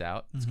insides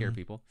out and scare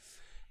people.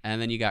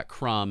 And then you got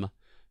Crumb,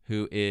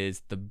 who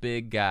is the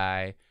big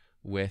guy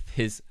with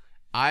his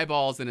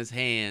eyeballs in his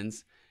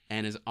hands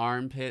and his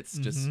armpits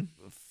just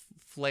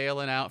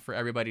flailing out for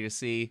everybody to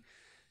see.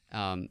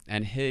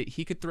 And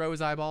he could throw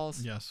his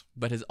eyeballs. Yes.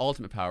 But his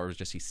ultimate power was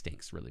just he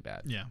stinks really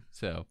bad. Yeah.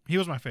 So he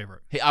was my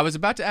favorite. Hey, I was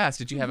about to ask,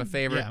 did you have a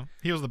favorite? Yeah,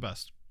 he was the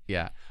best.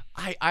 Yeah.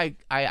 I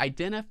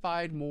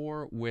identified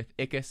more with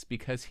Ickis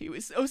because he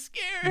was so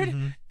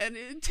scared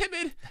and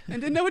timid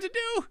and didn't know what to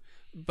do.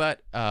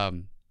 But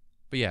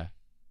yeah,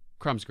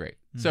 Crumb's great.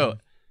 So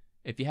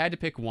if you had to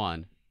pick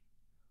one,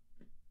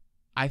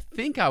 I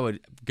think I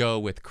would go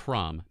with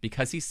Crumb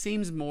because he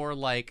seems more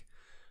like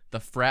the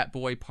frat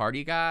boy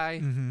party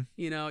guy.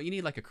 You know, you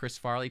need like a Chris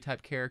Farley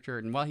type character.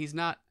 And while he's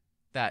not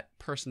that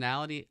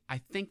personality, I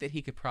think that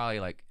he could probably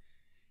like,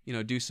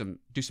 do some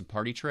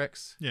party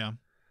tricks. Yeah.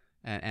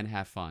 And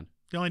have fun.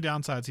 The only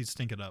downside is he'd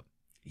stink it up.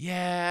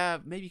 Yeah,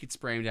 maybe you could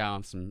spray him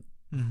down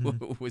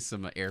with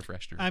some air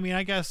freshener. I mean,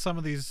 I guess some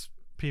of these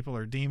people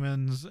are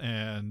demons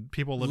and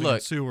people living in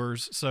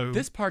sewers. So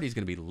this party's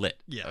gonna be lit.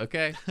 Yeah.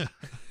 Okay.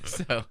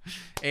 So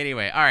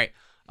anyway, all right.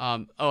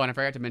 And I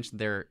forgot to mention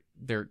their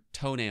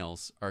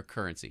toenails are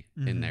currency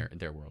in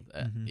their world.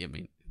 I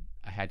mean,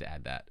 I had to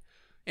add that.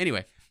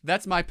 Anyway,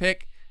 that's my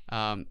pick.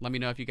 Let me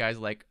know if you guys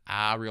like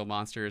Real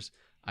Monsters.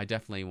 I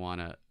definitely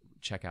want to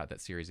check out that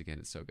series again.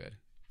 It's so good.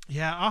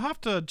 Yeah, I'll have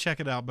to check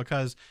it out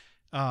because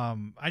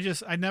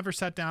I never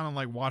sat down and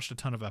like watched a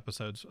ton of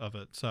episodes of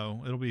it.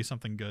 So it'll be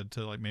something good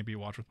to like maybe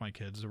watch with my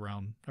kids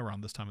around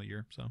this time of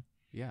year. So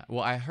Yeah.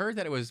 Well, I heard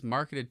that it was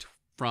marketed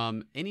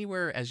from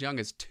anywhere as young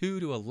as 2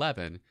 to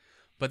 11,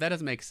 but that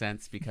doesn't make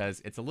sense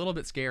because it's a little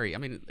bit scary. I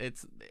mean,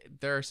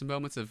 there are some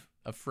moments of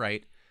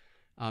fright,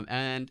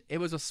 and it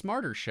was a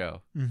smarter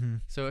show,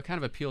 so it kind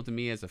of appealed to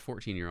me as a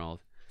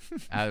 14-year-old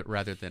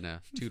rather than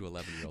a 2 to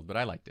 11-year-old. But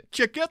I liked it.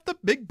 Check out the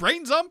big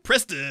brains on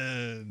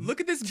Preston.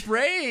 Look at this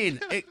brain.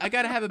 I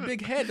gotta have a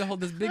big head to hold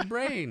this big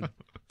brain.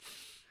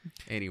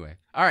 Anyway,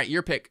 all right,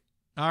 your pick.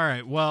 All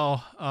right.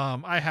 Well,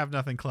 I have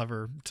nothing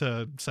clever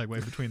to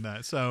segue between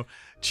that. So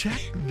check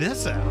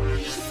this out.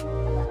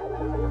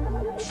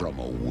 From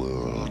a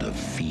world of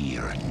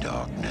fear and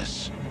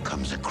darkness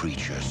comes a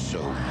creature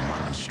so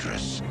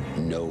monstrous,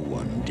 no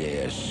one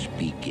dares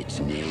speak its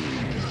name.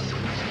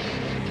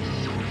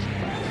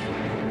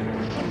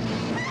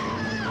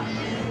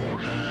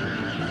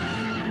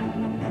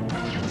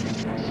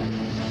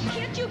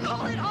 Can't you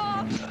call it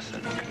off?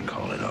 Nothing can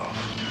call it off.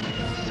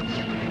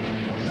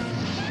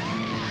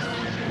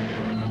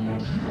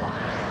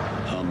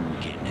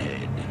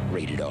 Pumpkinhead,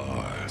 rated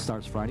R.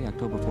 Starts Friday,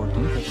 October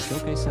 14th at the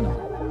Showcase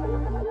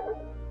Cinema.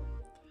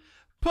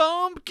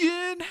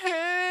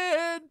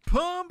 Pumpkinhead,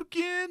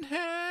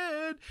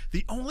 Pumpkinhead.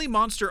 The only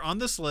monster on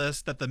this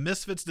list that the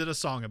Misfits did a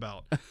song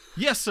about.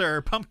 Yes,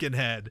 sir,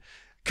 Pumpkinhead.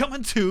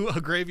 Coming to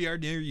a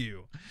graveyard near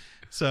you.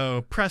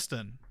 So,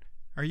 Preston,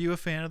 are you a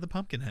fan of the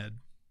Pumpkinhead?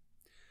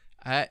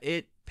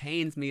 It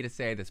pains me to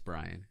say this,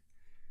 Brian.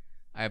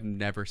 I have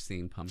never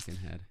seen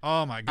Pumpkinhead.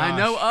 Oh, my gosh. I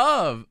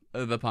know of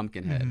the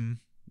Pumpkinhead,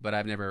 but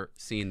I've never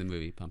seen the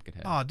movie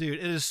Pumpkinhead. Oh, dude,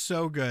 it is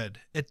so good.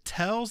 It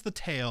tells the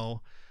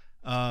tale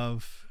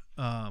of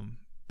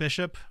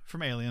Bishop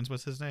from Aliens.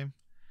 What's his name?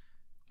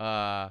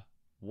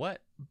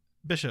 What?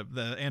 Bishop,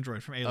 the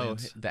android from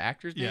Aliens. Oh, the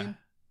actor's name? Yeah.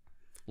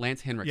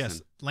 Lance Henriksen.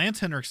 Yes, Lance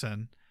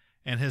Henriksen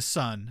and his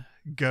son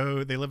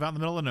they live out in the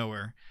middle of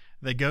nowhere.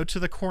 They go to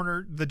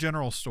the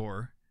general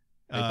store.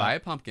 They buy a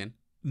pumpkin.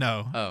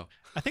 No. Oh.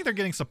 I think they're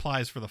getting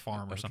supplies for the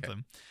farm or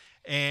something.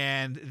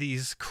 And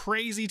these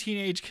crazy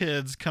teenage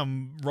kids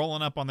come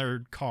rolling up on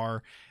their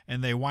car,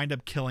 and they wind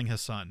up killing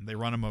his son. They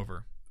run him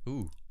over.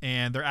 Ooh.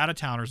 And they're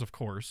out-of-towners, of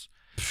course.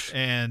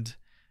 And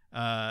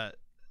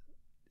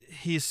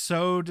he's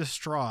so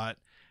distraught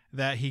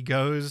that he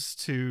goes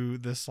to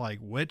this like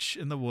witch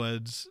in the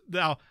woods.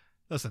 Now,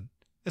 listen,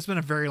 it's been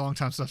a very long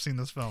time since I've seen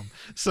this film,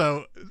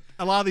 so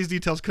a lot of these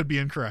details could be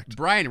incorrect.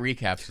 Brian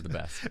recaps are the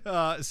best.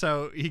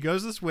 So he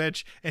goes to this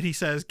witch and he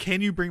says,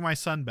 "Can you bring my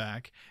son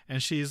back?"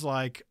 And she's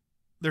like,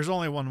 "There's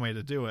only one way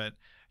to do it.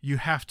 You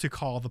have to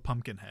call the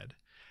Pumpkinhead."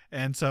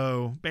 And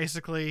so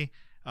basically,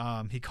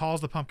 he calls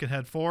the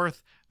Pumpkinhead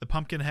forth. The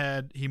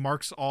Pumpkinhead, he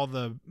marks all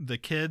the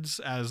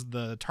kids as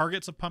the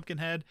targets of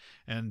Pumpkinhead,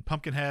 and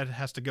Pumpkinhead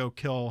has to go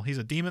kill. He's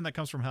a demon that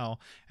comes from hell,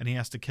 and he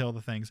has to kill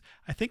the things.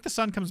 I think the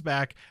son comes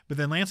back, but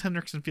then Lance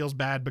Henriksen feels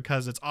bad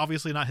because it's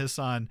obviously not his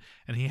son,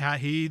 and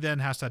he then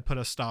has to put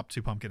a stop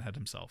to Pumpkinhead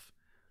himself.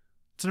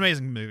 It's an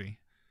amazing movie.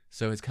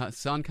 So his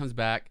son comes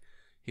back.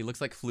 He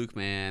looks like Fluke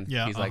Man.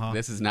 Yeah, He's like,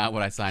 "This is not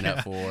what I signed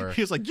up for."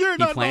 He's like, "You're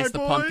not He plants my the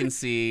boy." pumpkin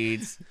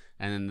seeds,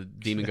 and then the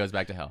demon goes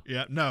back to hell.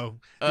 Yeah,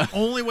 no. The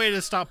only way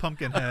to stop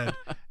Pumpkinhead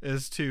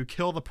is to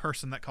kill the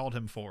person that called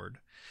him forward.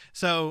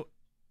 So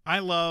I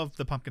love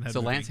the Pumpkinhead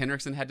movie. Lance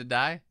Henriksen had to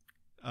die?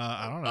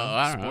 I don't know. Oh,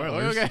 I don't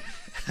Spoilers. know. Okay.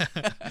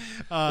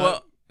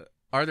 Well,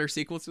 are there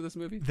sequels to this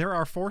movie? There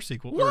are 4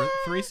 sequels or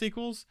 3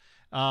 sequels.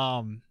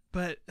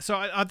 But so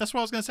I that's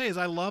what I was gonna say is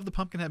I love the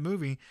Pumpkinhead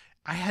movie.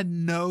 I had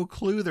no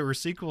clue there were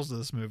sequels to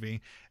this movie,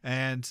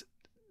 and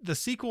the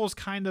sequels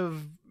kind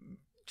of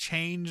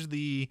changed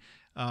the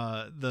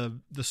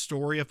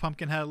story of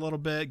Pumpkinhead a little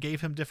bit,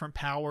 gave him different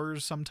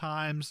powers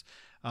sometimes.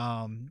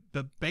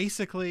 But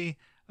basically,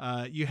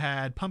 you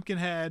had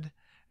Pumpkinhead,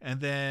 and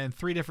then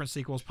 3 different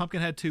sequels: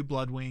 Pumpkinhead 2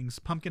 Blood Wings,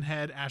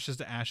 Pumpkinhead Ashes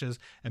to Ashes,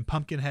 and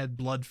Pumpkinhead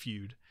Blood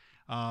Feud.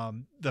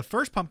 The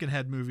first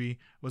Pumpkinhead movie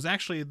was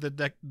actually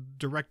the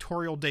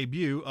directorial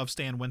debut of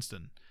Stan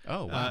Winston.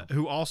 Oh, wow.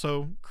 Who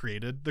also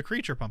created the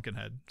creature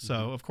Pumpkinhead.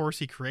 So of course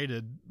he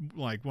created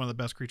like one of the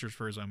best creatures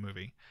for his own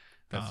movie.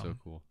 That's so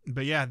cool.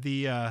 But yeah,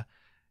 the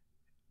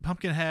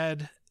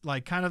Pumpkinhead,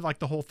 like kind of like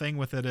the whole thing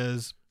with it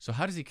is. So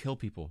how does he kill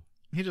people?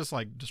 He just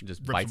rips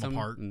bites them them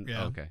apart.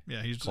 Yeah. Okay.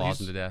 Yeah. He's claws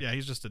them to death. Yeah.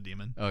 He's just a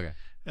demon. Okay.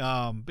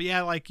 But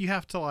yeah, like you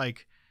have to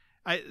like,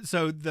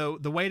 so the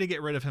way to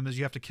get rid of him is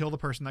you have to kill the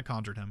person that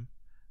conjured him.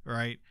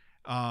 Right.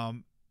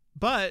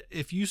 But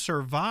if you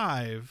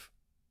survive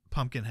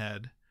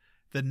Pumpkinhead,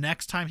 the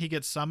next time he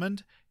gets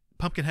summoned,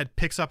 Pumpkinhead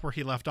picks up where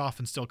he left off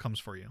and still comes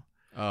for you.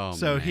 Oh,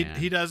 so man.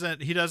 he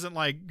doesn't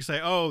like say,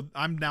 "Oh,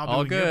 I'm now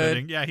All doing your good.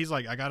 bidding." Yeah, he's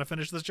like, "I got to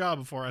finish this job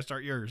before I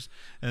start yours."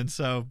 And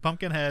so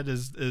Pumpkinhead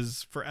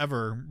is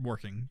forever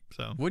working.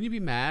 So wouldn't you be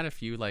mad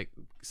if you like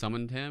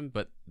summoned him,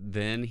 but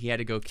then he had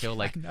to go kill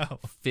like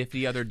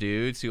 50 other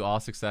dudes who all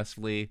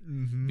successfully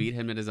beat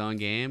him at his own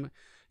game?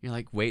 You're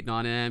like waiting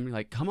on him. You're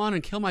like, "Come on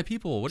and kill my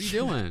people. What are you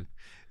doing?"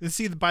 And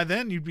see, by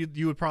then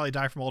you would probably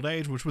die from old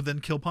age, which would then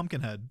kill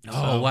Pumpkinhead.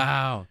 Oh,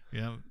 wow.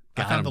 Yeah,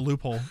 Got I found him. the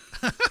loophole.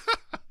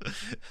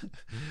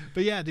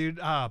 But yeah, dude,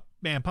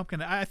 man,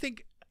 Pumpkinhead. I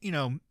think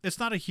it's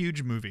not a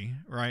huge movie,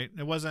 right?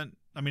 It wasn't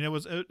I mean, it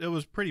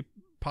was pretty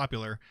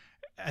popular.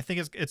 I think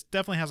it's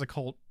definitely has a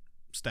cult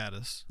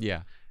status.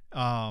 Yeah.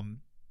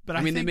 But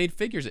I mean, think, they made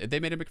figures. They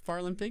made a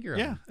McFarlane figure.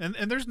 Yeah,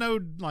 and there's no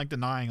like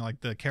denying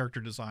like the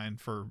character design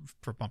for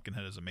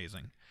Pumpkinhead is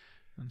amazing.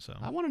 And so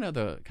I want to know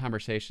the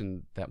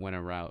conversation that went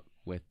around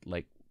with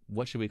like,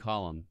 what should we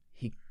call him?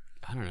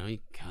 I don't know. He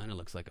kind of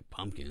looks like a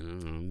pumpkin. I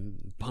don't know,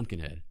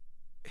 Pumpkinhead.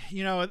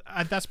 You know,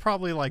 that's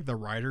probably like the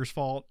writer's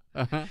fault.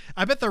 Uh-huh.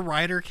 I bet the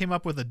writer came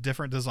up with a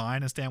different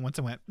design, and Stan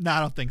Winston went, "No, I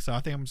don't think so. I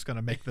think I'm just going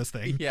to make this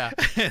thing." Yeah.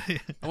 I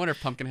wonder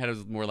if Pumpkinhead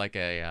was more like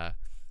a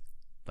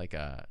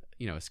a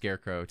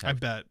scarecrow type. I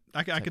bet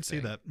I could see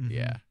that. Mm-hmm.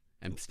 Yeah.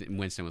 And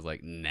Winston was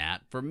like,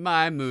 "Not for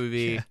my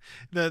movie."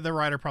 Yeah. The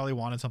writer probably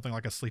wanted something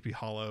like a Sleepy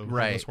Hollow,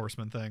 Headless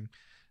Horseman thing.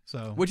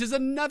 So, which is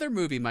another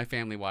movie my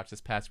family watched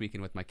this past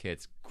weekend with my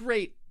kids.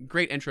 Great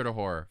intro to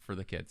horror for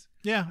the kids.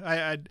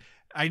 Yeah,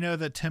 I know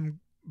that Tim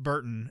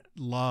Burton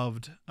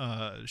loved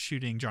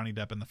shooting Johnny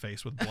Depp in the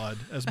face with blood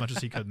as much as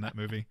he could in that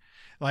movie.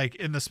 Like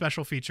in the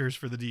special features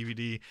for the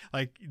DVD,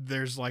 like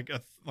there's like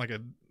a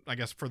I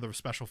guess for the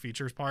special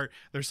features part,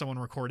 there's someone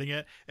recording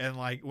it, and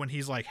like when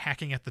he's like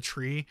hacking at the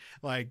tree,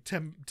 like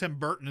Tim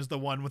Burton is the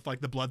one with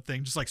like the blood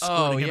thing just like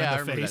squirting him in the I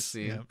remember face. that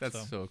scene. Yeah,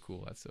 That's so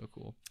cool. That's so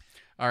cool.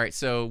 All right,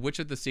 so which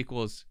of the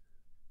sequels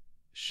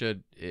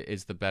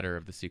is the better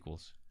of the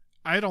sequels?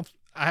 I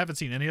haven't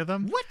seen any of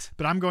them. What?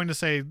 But I'm going to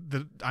say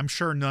that I'm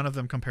sure none of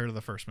them compare to the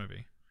first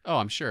movie. Oh,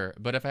 I'm sure.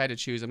 But if I had to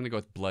choose, I'm going to go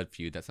with Blood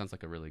Feud. That sounds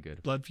like a really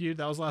good. Blood Feud,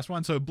 that was the last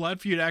one. So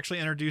Blood Feud actually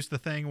introduced the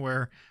thing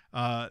where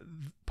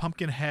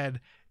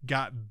Pumpkinhead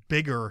got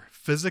bigger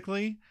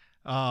physically,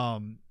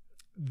 and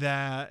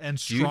stronger.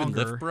 Do you even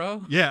lift,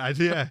 bro?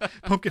 Yeah.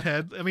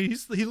 Pumpkinhead. I mean,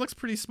 he looks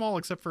pretty small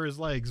except for his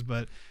legs,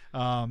 but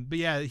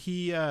yeah,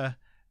 he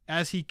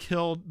as he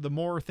killed, the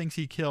more things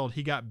he killed,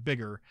 he got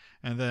bigger,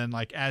 and then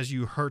like as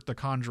you hurt the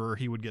conjurer,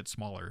 he would get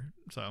smaller.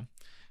 So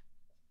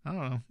I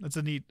don't know. It's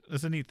a neat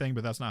thing,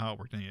 but that's not how it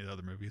worked in any of the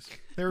other movies.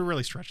 They were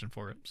really stretching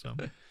for it. So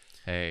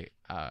hey,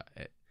 an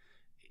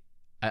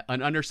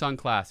undersung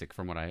classic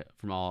from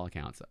all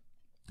accounts.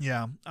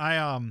 Yeah,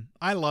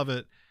 I love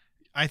it.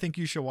 I think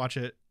you should watch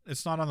it.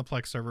 It's not on the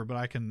Plex server, but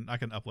I can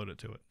upload it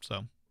to it,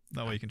 so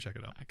that way you can check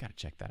it out. I gotta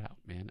check that out,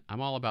 man. I'm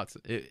all about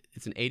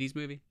it's an 80s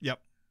movie. Yep,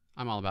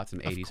 I'm all about some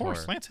 80s horror. Of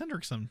course, Lance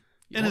Henriksen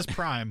in his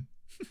prime.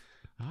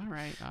 All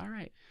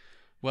right.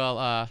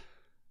 Well,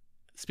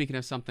 speaking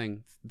of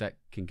something that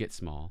can get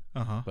small,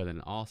 but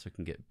then also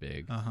can get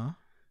big,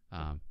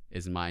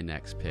 is my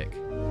next pick.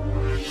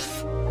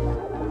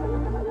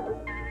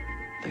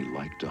 They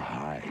like to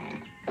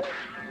hide.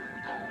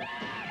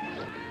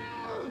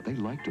 They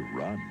like to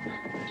run.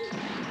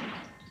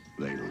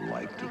 They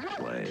like to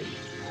play.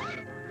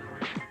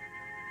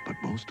 But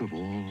most of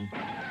all,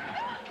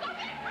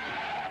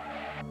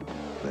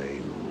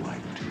 they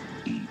like to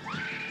eat.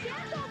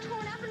 Dad's all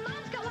torn up and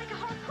Mom's got like a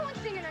harpoon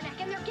sting in her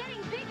neck and they're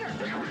getting bigger.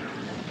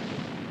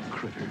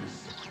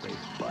 Critters. They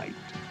bite.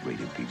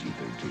 Rated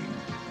PG-13.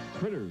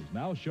 Critters,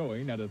 now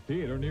showing at a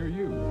theater near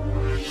you.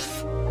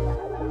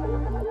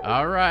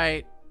 All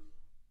right.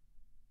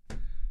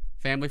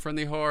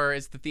 Family-friendly horror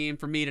is the theme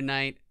for me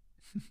tonight,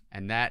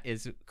 and that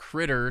is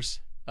Critters,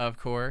 of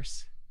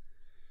course.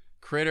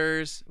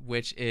 Critters,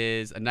 which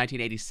is a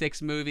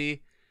 1986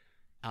 movie,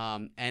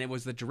 and it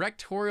was the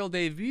directorial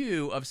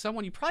debut of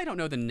someone you probably don't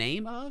know the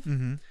name of,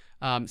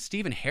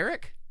 Stephen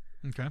Herrick.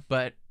 Okay.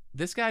 But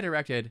this guy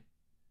directed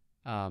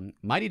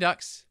Mighty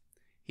Ducks.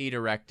 He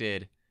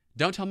directed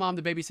Don't Tell Mom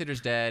the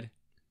Babysitter's Dead,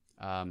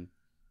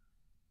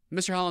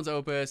 Mr. Holland's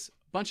Opus, a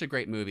bunch of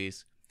great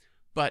movies.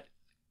 But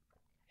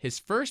his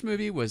first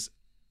movie was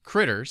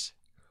Critters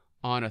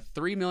on a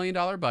 $3 million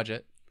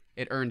budget.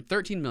 It earned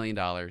 $13 million.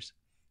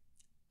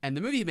 And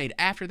the movie he made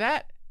after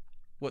that,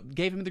 what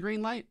gave him the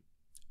green light?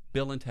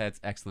 Bill and Ted's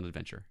Excellent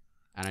Adventure.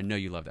 And I know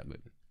you love that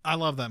movie. I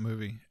love that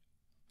movie.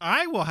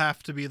 I will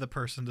have to be the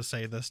person to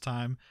say this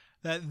time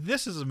that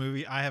this is a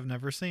movie I have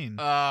never seen.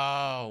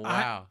 Oh,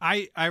 wow.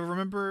 I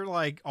remember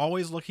like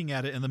always looking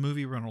at it in the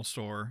movie rental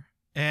store,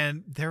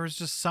 and there was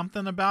just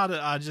something about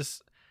it. I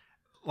just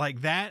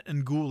like that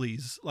and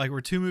Ghoulies, like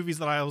were two movies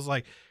that I was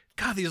like,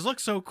 God, these look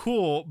so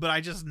cool, but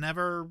I just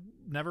never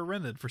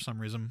rented for some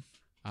reason.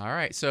 All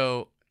right.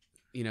 So,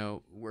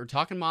 we're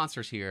talking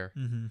monsters here,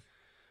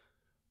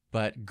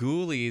 but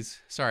Critters,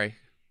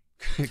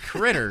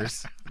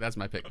 that's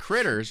my pick.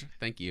 Critters,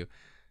 thank you,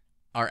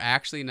 are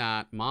actually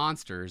not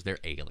monsters. They're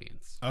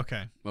aliens.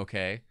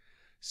 Okay.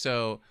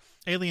 So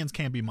aliens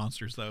can be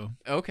monsters though.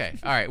 Okay.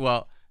 All right.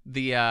 Well,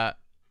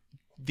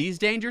 these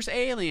dangerous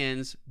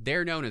aliens,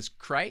 they're known as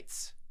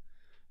Krites,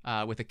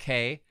 with a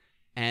K,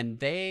 and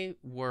they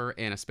were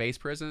in a space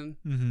prison,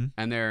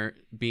 and they're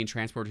being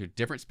transported to a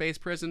different space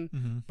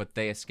prison, but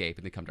they escape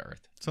and they come to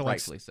Earth. So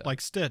rightfully so.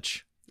 Like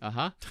Stitch.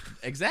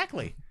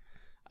 Exactly.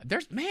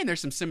 There's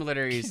some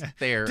similarities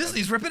there.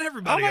 Disney's ripping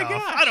everybody off.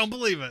 Gosh. I don't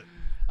believe it.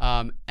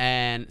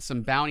 And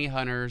some bounty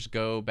hunters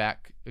go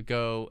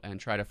and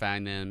try to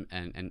find them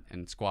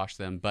and squash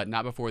them, but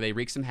not before they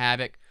wreak some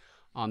havoc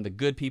on the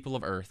good people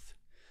of Earth.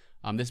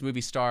 This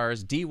movie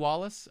stars Dee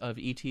Wallace of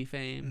E.T.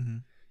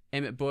 fame,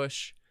 Emmett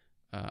Bush,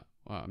 Well,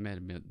 I might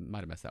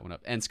have messed that one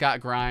up. And Scott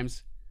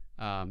Grimes.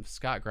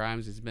 Scott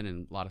Grimes has been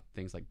in a lot of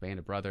things like Band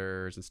of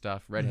Brothers and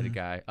stuff. Redheaded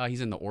guy.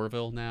 He's in the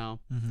Orville now.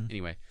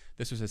 Anyway,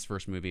 this was his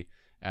first movie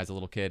as a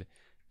little kid,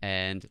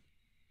 and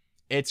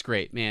it's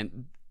great,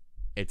 man.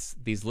 It's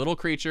these little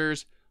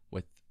creatures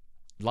with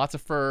lots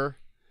of fur,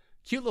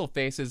 cute little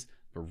faces,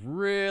 but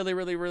really,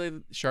 really,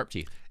 really sharp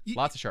teeth.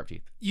 Lots of sharp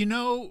teeth. You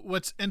know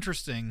what's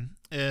interesting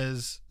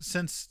is,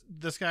 since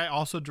this guy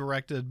also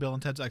directed Bill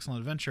and Ted's Excellent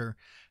Adventure,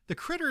 the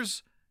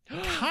critters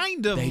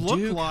kind of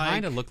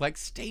look like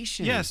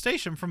Station. Yeah,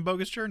 Station from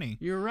Bogus Journey.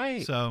 You're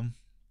right. So,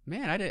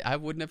 man, I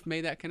wouldn't have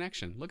made that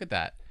connection. Look at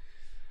that.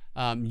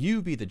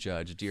 You be the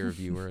judge, dear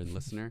viewer and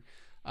listener.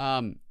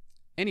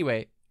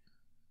 Anyway,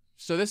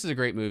 so this is a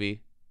great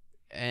movie,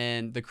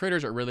 and the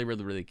critters are really,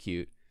 really, really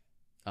cute.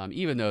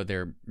 Even though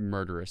they're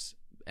murderous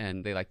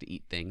and they like to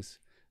eat things.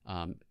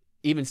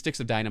 Even sticks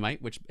of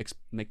dynamite, which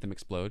make them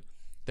explode.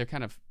 They're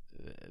kind of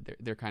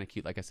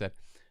cute, like I said.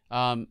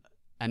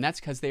 And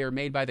that's because they are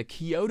made by the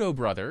Kyoto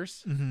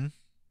brothers,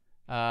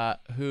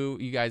 who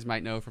you guys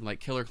might know from like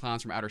Killer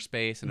Clowns from Outer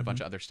Space and a bunch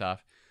of other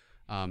stuff.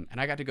 And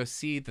I got to go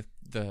see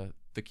the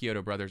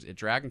Kyoto brothers at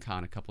Dragon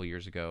Con a couple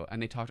years ago,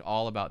 and they talked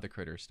all about the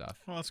critter stuff.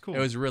 Oh, that's cool. It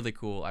was really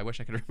cool. I wish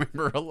I could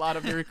remember a lot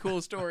of very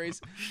cool stories.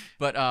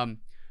 But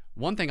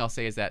one thing I'll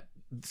say is that,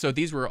 so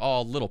these were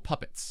all little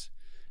puppets,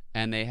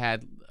 and they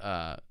had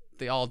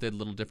they all did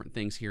little different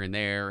things here and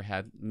there,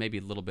 had maybe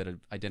a little bit of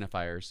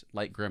identifiers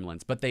like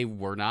Gremlins, but they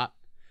were not.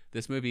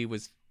 This movie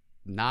was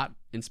not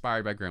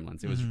inspired by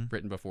Gremlins. It was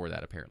written before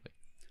that, apparently.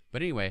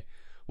 But anyway,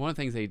 one of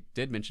the things they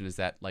did mention is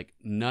that like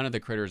none of the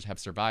critters have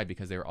survived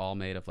because they were all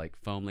made of like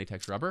foam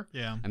latex rubber.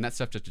 Yeah. And that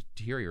stuff just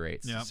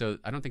deteriorates. Yeah. So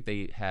I don't think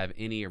they have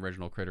any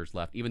original critters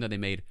left, even though they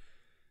made,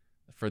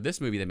 for this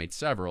movie, they made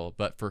several.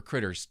 But for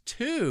Critters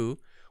 2,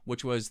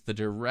 which was the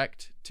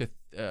direct to,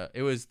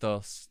 it was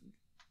the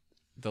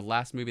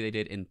last movie they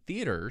did in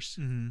theaters.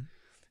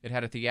 It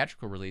had a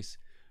theatrical release.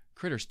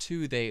 Critters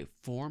 2, they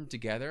formed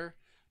together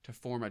to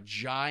form a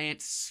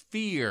giant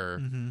sphere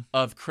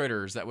of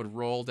critters that would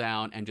roll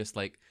down and just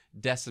like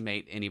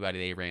decimate anybody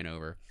they ran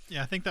over.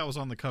 Yeah, I think that was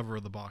on the cover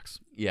of the box.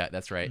 Yeah,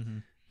 that's right.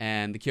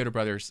 And the Kyoto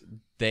brothers,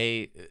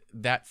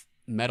 that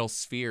metal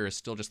sphere is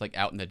still just like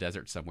out in the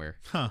desert somewhere.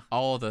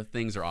 All the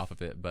things are off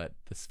of it, but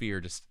the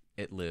sphere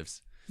it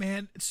lives.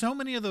 Man, so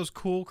many of those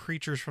cool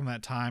creatures from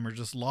that time are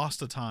just lost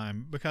to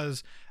time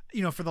because,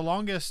 you know, for the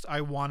longest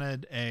I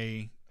wanted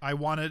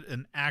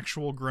an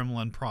actual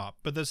gremlin prop,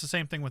 but that's the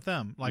same thing with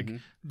them. Like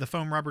the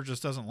foam rubber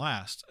just doesn't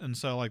last, and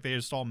so like they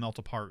just all melt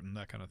apart and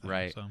that kind of thing.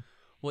 Right. So,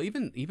 well,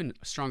 even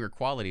stronger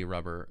quality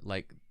rubber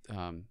like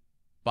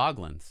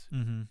Boglins,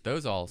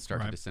 those all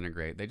start to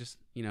disintegrate. They just,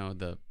 you know,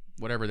 the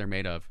whatever they're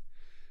made of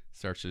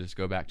starts to just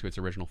go back to its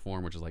original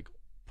form, which is like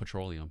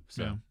petroleum.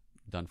 So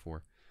done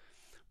for.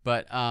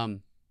 But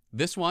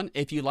this one,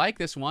 if you like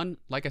this one,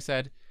 like I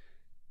said,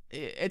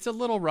 it's a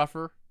little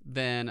rougher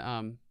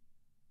than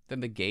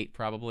the Gate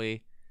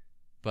probably,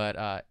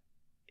 but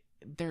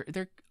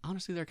they're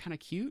honestly they're kind of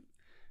cute,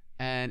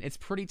 and it's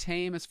pretty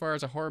tame as far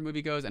as a horror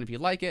movie goes. And if you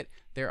like it,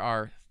 there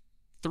are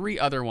 3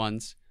 other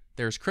ones.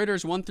 There's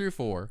Critters 1 through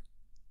 4,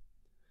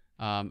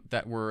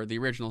 that were the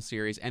original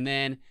series, and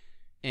then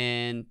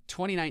in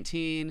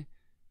 2019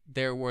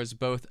 there was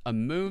both a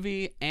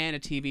movie and a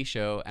TV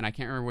show, and I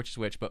can't remember which is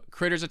which, but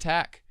Critters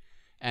Attack,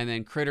 and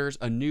then Critters: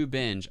 A New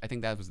Binge. I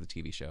think that was the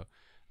TV show,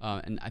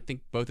 and I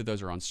think both of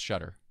those are on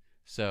Shudder.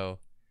 So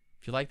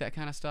if you like that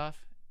kind of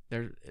stuff,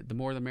 the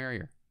more the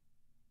merrier.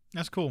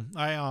 That's cool.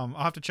 I'll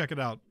have to check it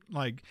out.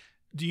 Like,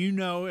 do you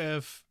know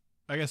if,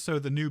 I guess so,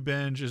 the New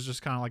Binge is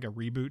just kind of like a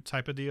reboot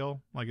type of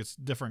deal? Like it's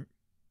different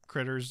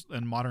critters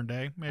in modern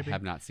day, maybe? I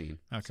have not seen.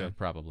 Okay. So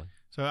probably.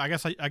 So I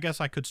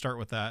guess I could start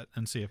with that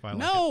and see if I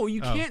like it. No,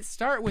 you can't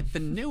start with the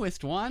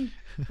newest one.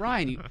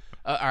 Brian,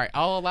 all right,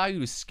 I'll allow you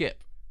to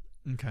skip.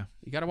 Okay.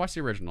 You got to watch the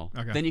original.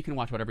 Okay. Then you can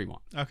watch whatever you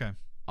want. Okay.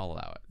 I'll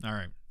allow it. All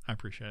right. I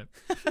appreciate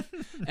it.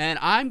 And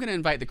I'm going to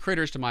invite the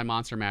critters to my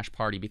Monster Mash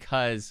party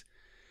because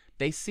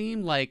they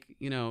seem like,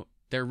 you know,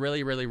 they're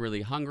really, really,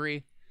 really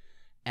hungry,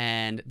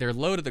 and they're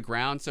low to the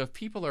ground. So if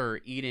people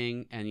are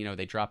eating and, you know,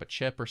 they drop a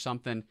chip or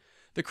something,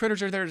 the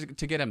critters are there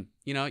to get them.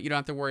 You know, you don't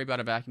have to worry about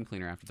a vacuum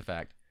cleaner after the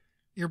fact.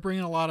 You're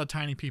bringing a lot of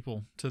tiny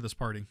people to this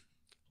party.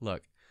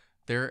 Look,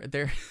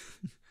 they're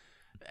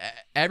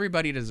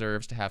everybody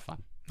deserves to have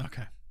fun.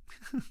 Okay.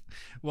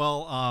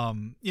 Well,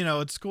 you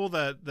know, it's cool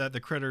that the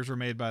critters were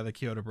made by the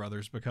Kyoto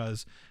brothers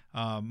because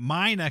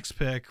my next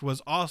pick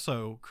was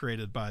also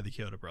created by the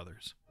Kyoto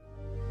brothers.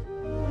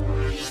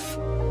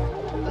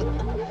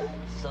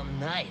 Some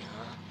night,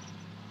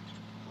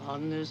 huh?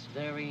 On this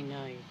very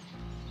night,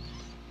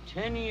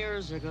 10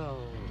 years ago,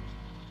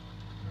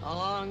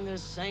 along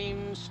this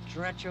same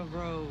stretch of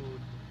road,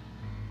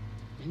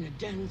 in a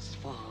dense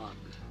fog,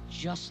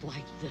 just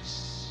like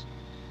this,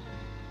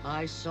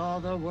 I saw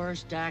the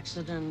worst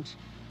accident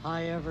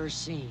I ever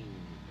seen.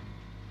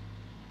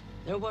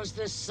 There was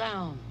this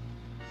sound,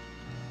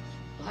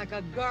 like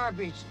a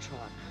garbage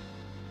truck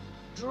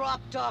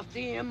dropped off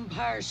the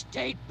Empire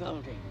State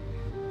Building.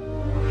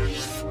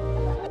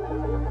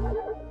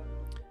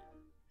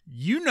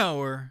 You know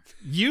her.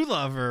 You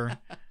love her.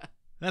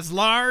 That's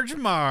Large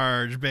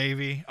Marge,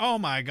 baby. Oh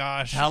my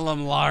gosh. Tell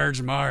them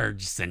Large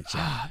Marge sent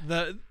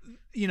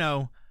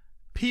you.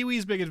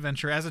 Pee-wee's Big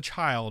Adventure. As a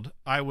child,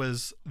 I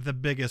was the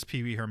biggest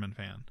Pee Wee Herman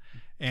fan.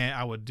 And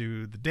I would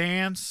do the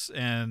dance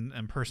and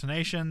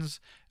impersonations.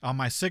 On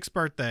my 6th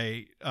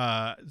birthday,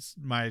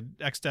 my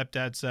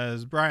ex-stepdad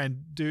says,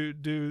 "Brian, do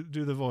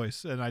the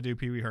voice," and I do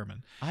Pee Wee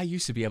Herman. I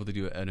used to be able to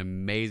do an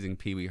amazing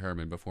Pee Wee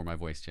Herman before my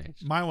voice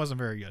changed. Mine wasn't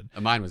very good.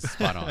 Mine was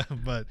spot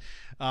on. But,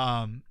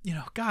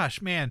 gosh,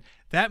 man,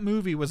 that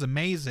movie was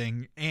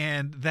amazing,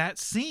 and that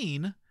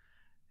scene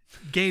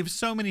gave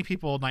so many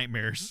people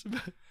nightmares.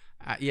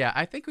 Yeah,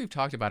 I think we've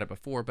talked about it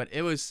before, but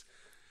it was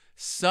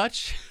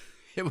such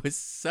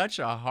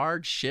a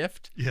hard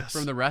shift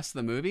from the rest of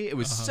the movie. It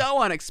was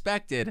so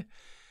unexpected.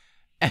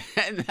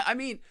 And I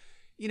mean,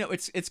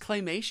 it's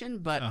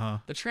claymation,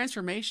 but the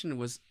transformation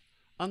was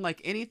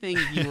unlike anything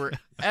you were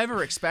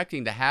ever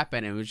expecting to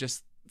happen. It was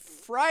just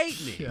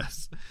frightening.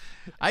 Yes.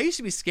 I used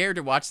to be scared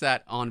to watch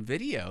that on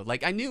video.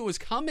 Like, I knew it was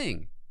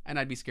coming, and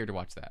I'd be scared to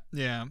watch that.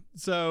 Yeah.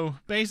 So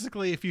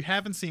basically, if you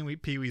haven't seen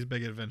Pee-wee's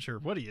Big Adventure,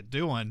 what are you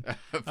doing?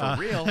 For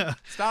real.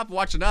 Stop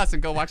watching us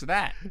and go watch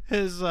that.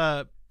 His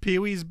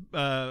Pee-wee's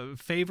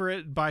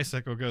favorite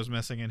bicycle goes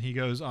missing, and he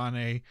goes on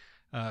a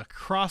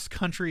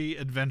cross-country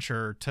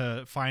adventure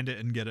to find it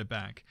and get it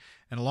back.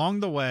 And along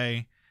the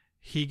way,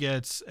 he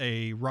gets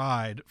a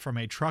ride from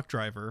a truck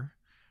driver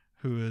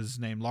who is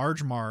named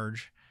Large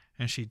Marge,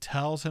 and she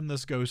tells him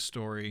this ghost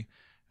story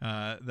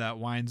that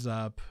winds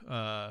up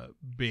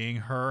being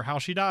how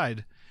she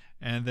died.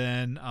 And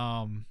then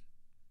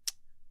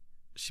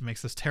she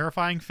makes this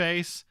terrifying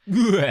face.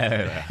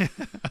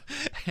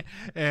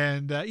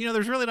 And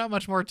there's really not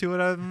much more to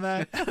it other than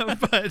that.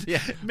 But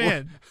yeah,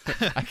 man,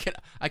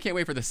 I can't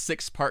wait for the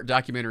 6-part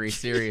documentary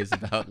series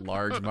about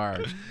Large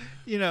Marge.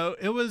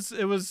 It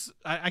was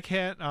I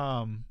can't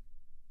I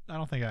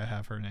don't think I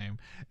have her name.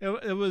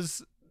 It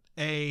was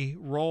a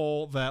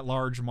role that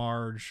Large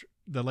Marge,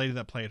 the lady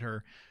that played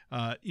her,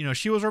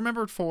 she was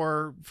remembered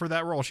for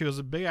that role. She was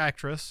a big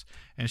actress,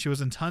 and she was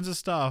in tons of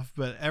stuff,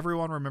 but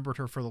everyone remembered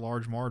her for the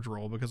Large Marge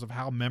role because of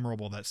how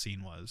memorable that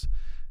scene was.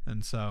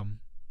 And so,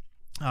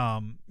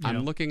 I'm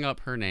looking up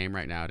her name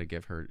right now to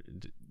give her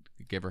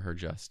her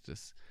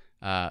justice.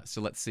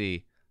 So let's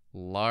see,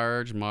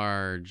 Large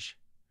Marge.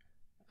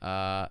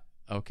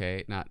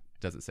 Okay,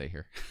 doesn't say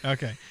here.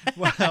 Okay.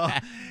 Well,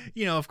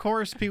 of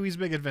course, Pee-wee's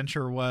Big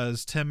Adventure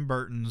was Tim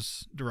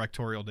Burton's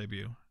directorial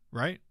debut,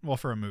 right? Well,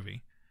 for a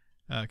movie.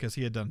 Because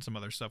he had done some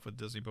other stuff with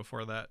Disney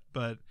before that.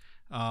 But,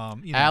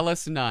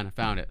 Alice Nunn. I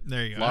found it.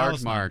 There you go.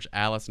 Large Marge,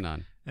 Alice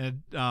Nunn.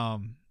 And,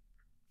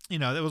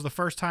 it was the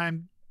first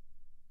time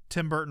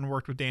Tim Burton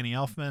worked with Danny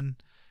Elfman,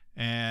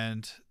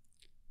 and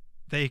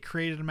they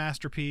created a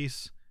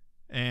masterpiece.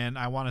 And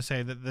I want to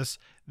say that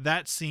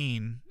that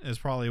scene is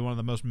probably one of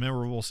the most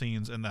memorable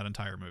scenes in that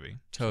entire movie.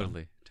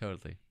 Totally.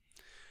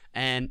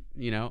 And,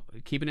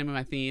 keeping in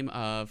my theme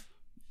of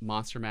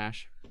Monster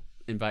Mash,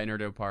 inviting her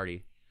to a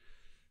party,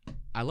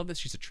 I love that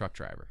she's a truck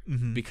driver,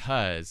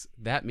 because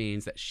that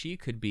means that she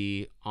could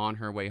be on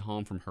her way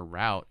home from her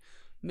route,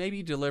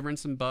 maybe delivering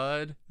some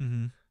Bud,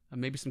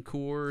 maybe some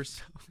Coors,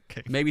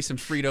 maybe some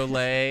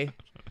Frito-Lay,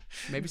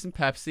 maybe some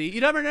Pepsi.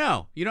 You never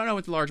know. You don't know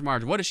with Large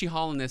Marge. What is she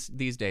hauling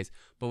these days?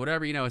 But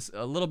whatever, it's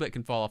a little bit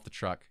can fall off the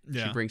truck.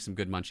 Yeah. She brings some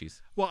good munchies.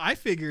 Well, I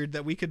figured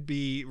that we could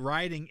be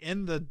riding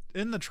in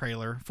the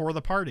trailer for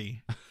the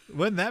party.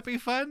 Wouldn't that be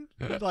fun?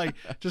 Like,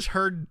 just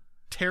her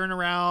tearing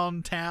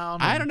around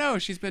town. I don't know.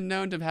 She's been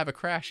known to have a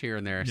crash here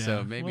and there,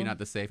 so maybe not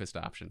the safest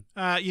option.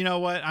 You know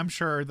what? I'm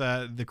sure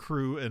that the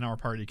crew in our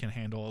party can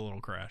handle a little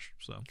crash.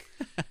 So,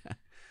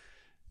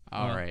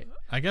 all right.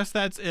 I guess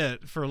that's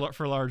it for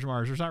Large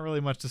Marge. There's not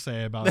really much to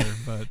say about her,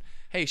 but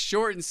hey,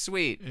 short and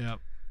sweet. Yeah.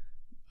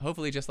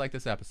 Hopefully, just like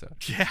this episode.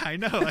 Yeah, I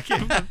know.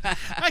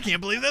 I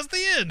can't believe that's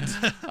the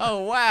end.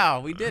 Oh wow,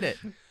 we did it.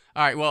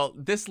 All right, well,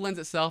 this lends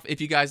itself,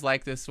 if you guys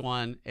like this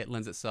one, it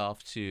lends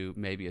itself to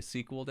maybe a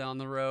sequel down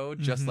the road,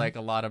 just like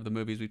a lot of the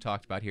movies we've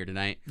talked about here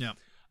tonight. Yeah.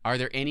 Are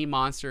there any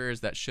monsters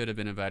that should have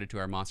been invited to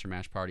our Monster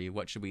Mash party?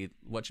 What should we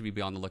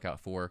be on the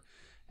lookout for?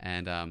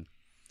 And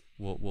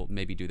we'll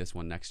maybe do this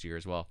one next year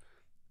as well.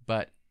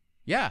 But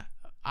yeah,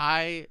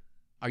 are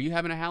you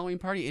having a Halloween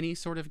party? Any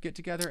sort of get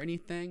together?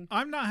 Anything?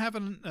 I'm not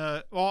having.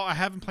 I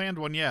haven't planned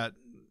one yet.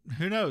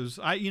 Who knows?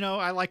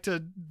 I like to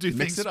do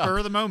things spur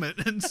of the moment,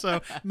 and so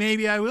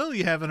maybe I will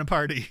be having a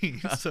party.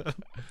 So,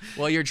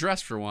 well, you're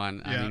dressed for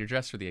one. I mean, you're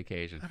dressed for the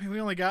occasion. I mean,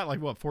 we only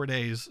got 4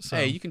 days. So.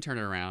 Hey, you can turn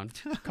it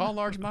around. Call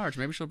Large Marge.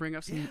 Maybe she'll bring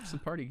up some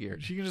party gear.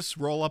 She can just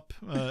roll up,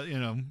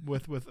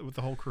 with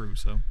the whole crew.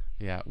 So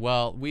yeah.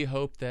 Well, we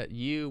hope that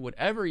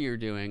whatever you're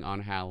doing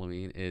on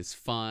Halloween is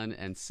fun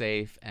and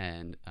safe,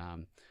 and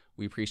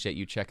we appreciate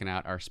you checking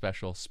out our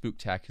special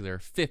spooktacular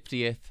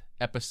 50th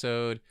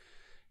episode.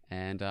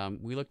 And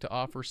we look to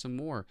offer some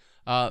more.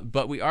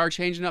 But we are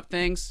changing up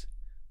things.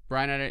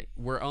 Brian and I,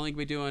 we're only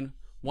going to be doing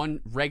one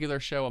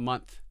regular show a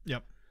month.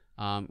 Yep.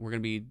 We're going to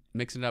be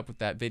mixing it up with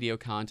that video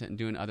content and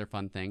doing other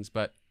fun things.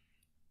 But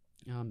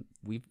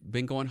we've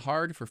been going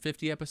hard for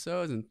 50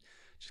 episodes and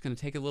just going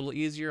to take it a little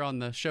easier on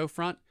the show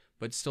front,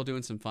 but still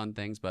doing some fun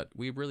things. But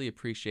we really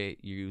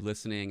appreciate you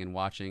listening and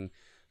watching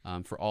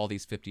for all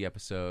these 50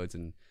 episodes.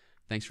 And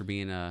thanks for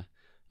being a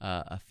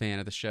fan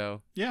of the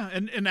show. Yeah,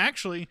 and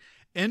actually,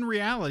 in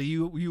reality,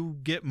 you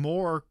get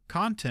more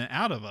content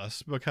out of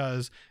us,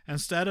 because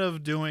instead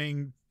of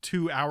doing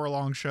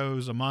 2-hour-long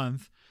shows a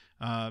month,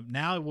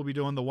 now we'll be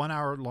doing the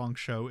 1-hour-long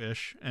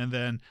show-ish, and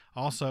then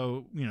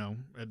also,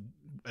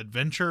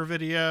 adventure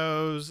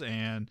videos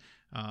and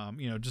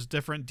just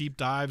different deep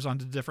dives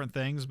onto different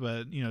things,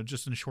 but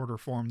just in shorter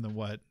form than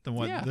what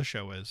the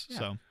show is. Yeah.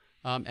 So,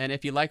 and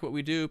if you like what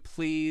we do,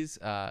 please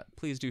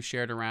do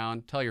share it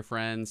around, tell your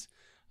friends.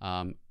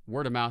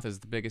 Word of mouth is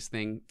the biggest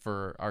thing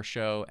for our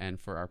show and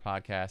for our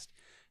podcast.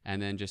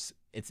 And then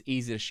it's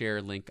easy to share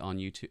a link on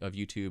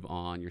YouTube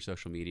on your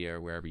social media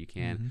or wherever you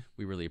can. Mm-hmm.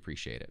 We really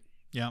appreciate it.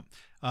 Yeah.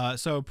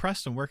 So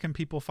Preston, where can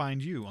people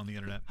find you on the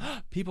internet?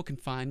 People can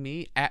find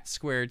me at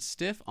Squared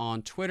Stiff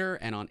on Twitter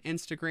and on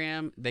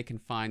Instagram. They can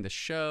find the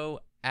show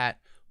at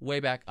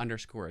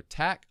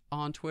 _attack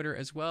on Twitter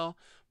as well.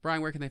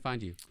 Brian, where can they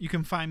find you? You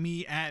can find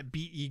me at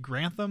BE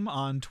Grantham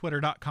on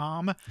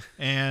Twitter.com,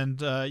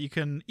 and you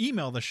can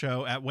email the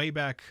show at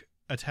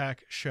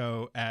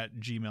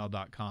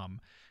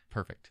waybackattackshow@gmail.com.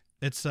 Perfect.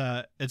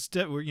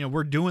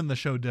 We're doing the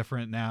show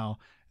different now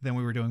than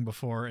we were doing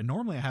before, and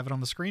normally I have it on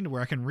the screen to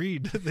where I can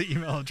read the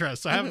email address.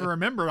 So having to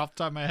remember off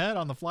the top of my head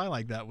on the fly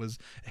like that was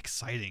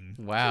exciting.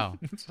 Wow.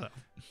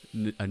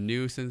 A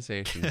new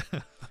sensation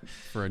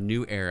for a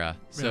new era.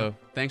 So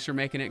thanks for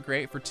making it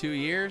great for 2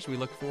 years. We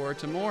look forward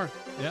to more.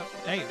 Yep.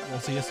 Hey, we'll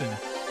see you soon.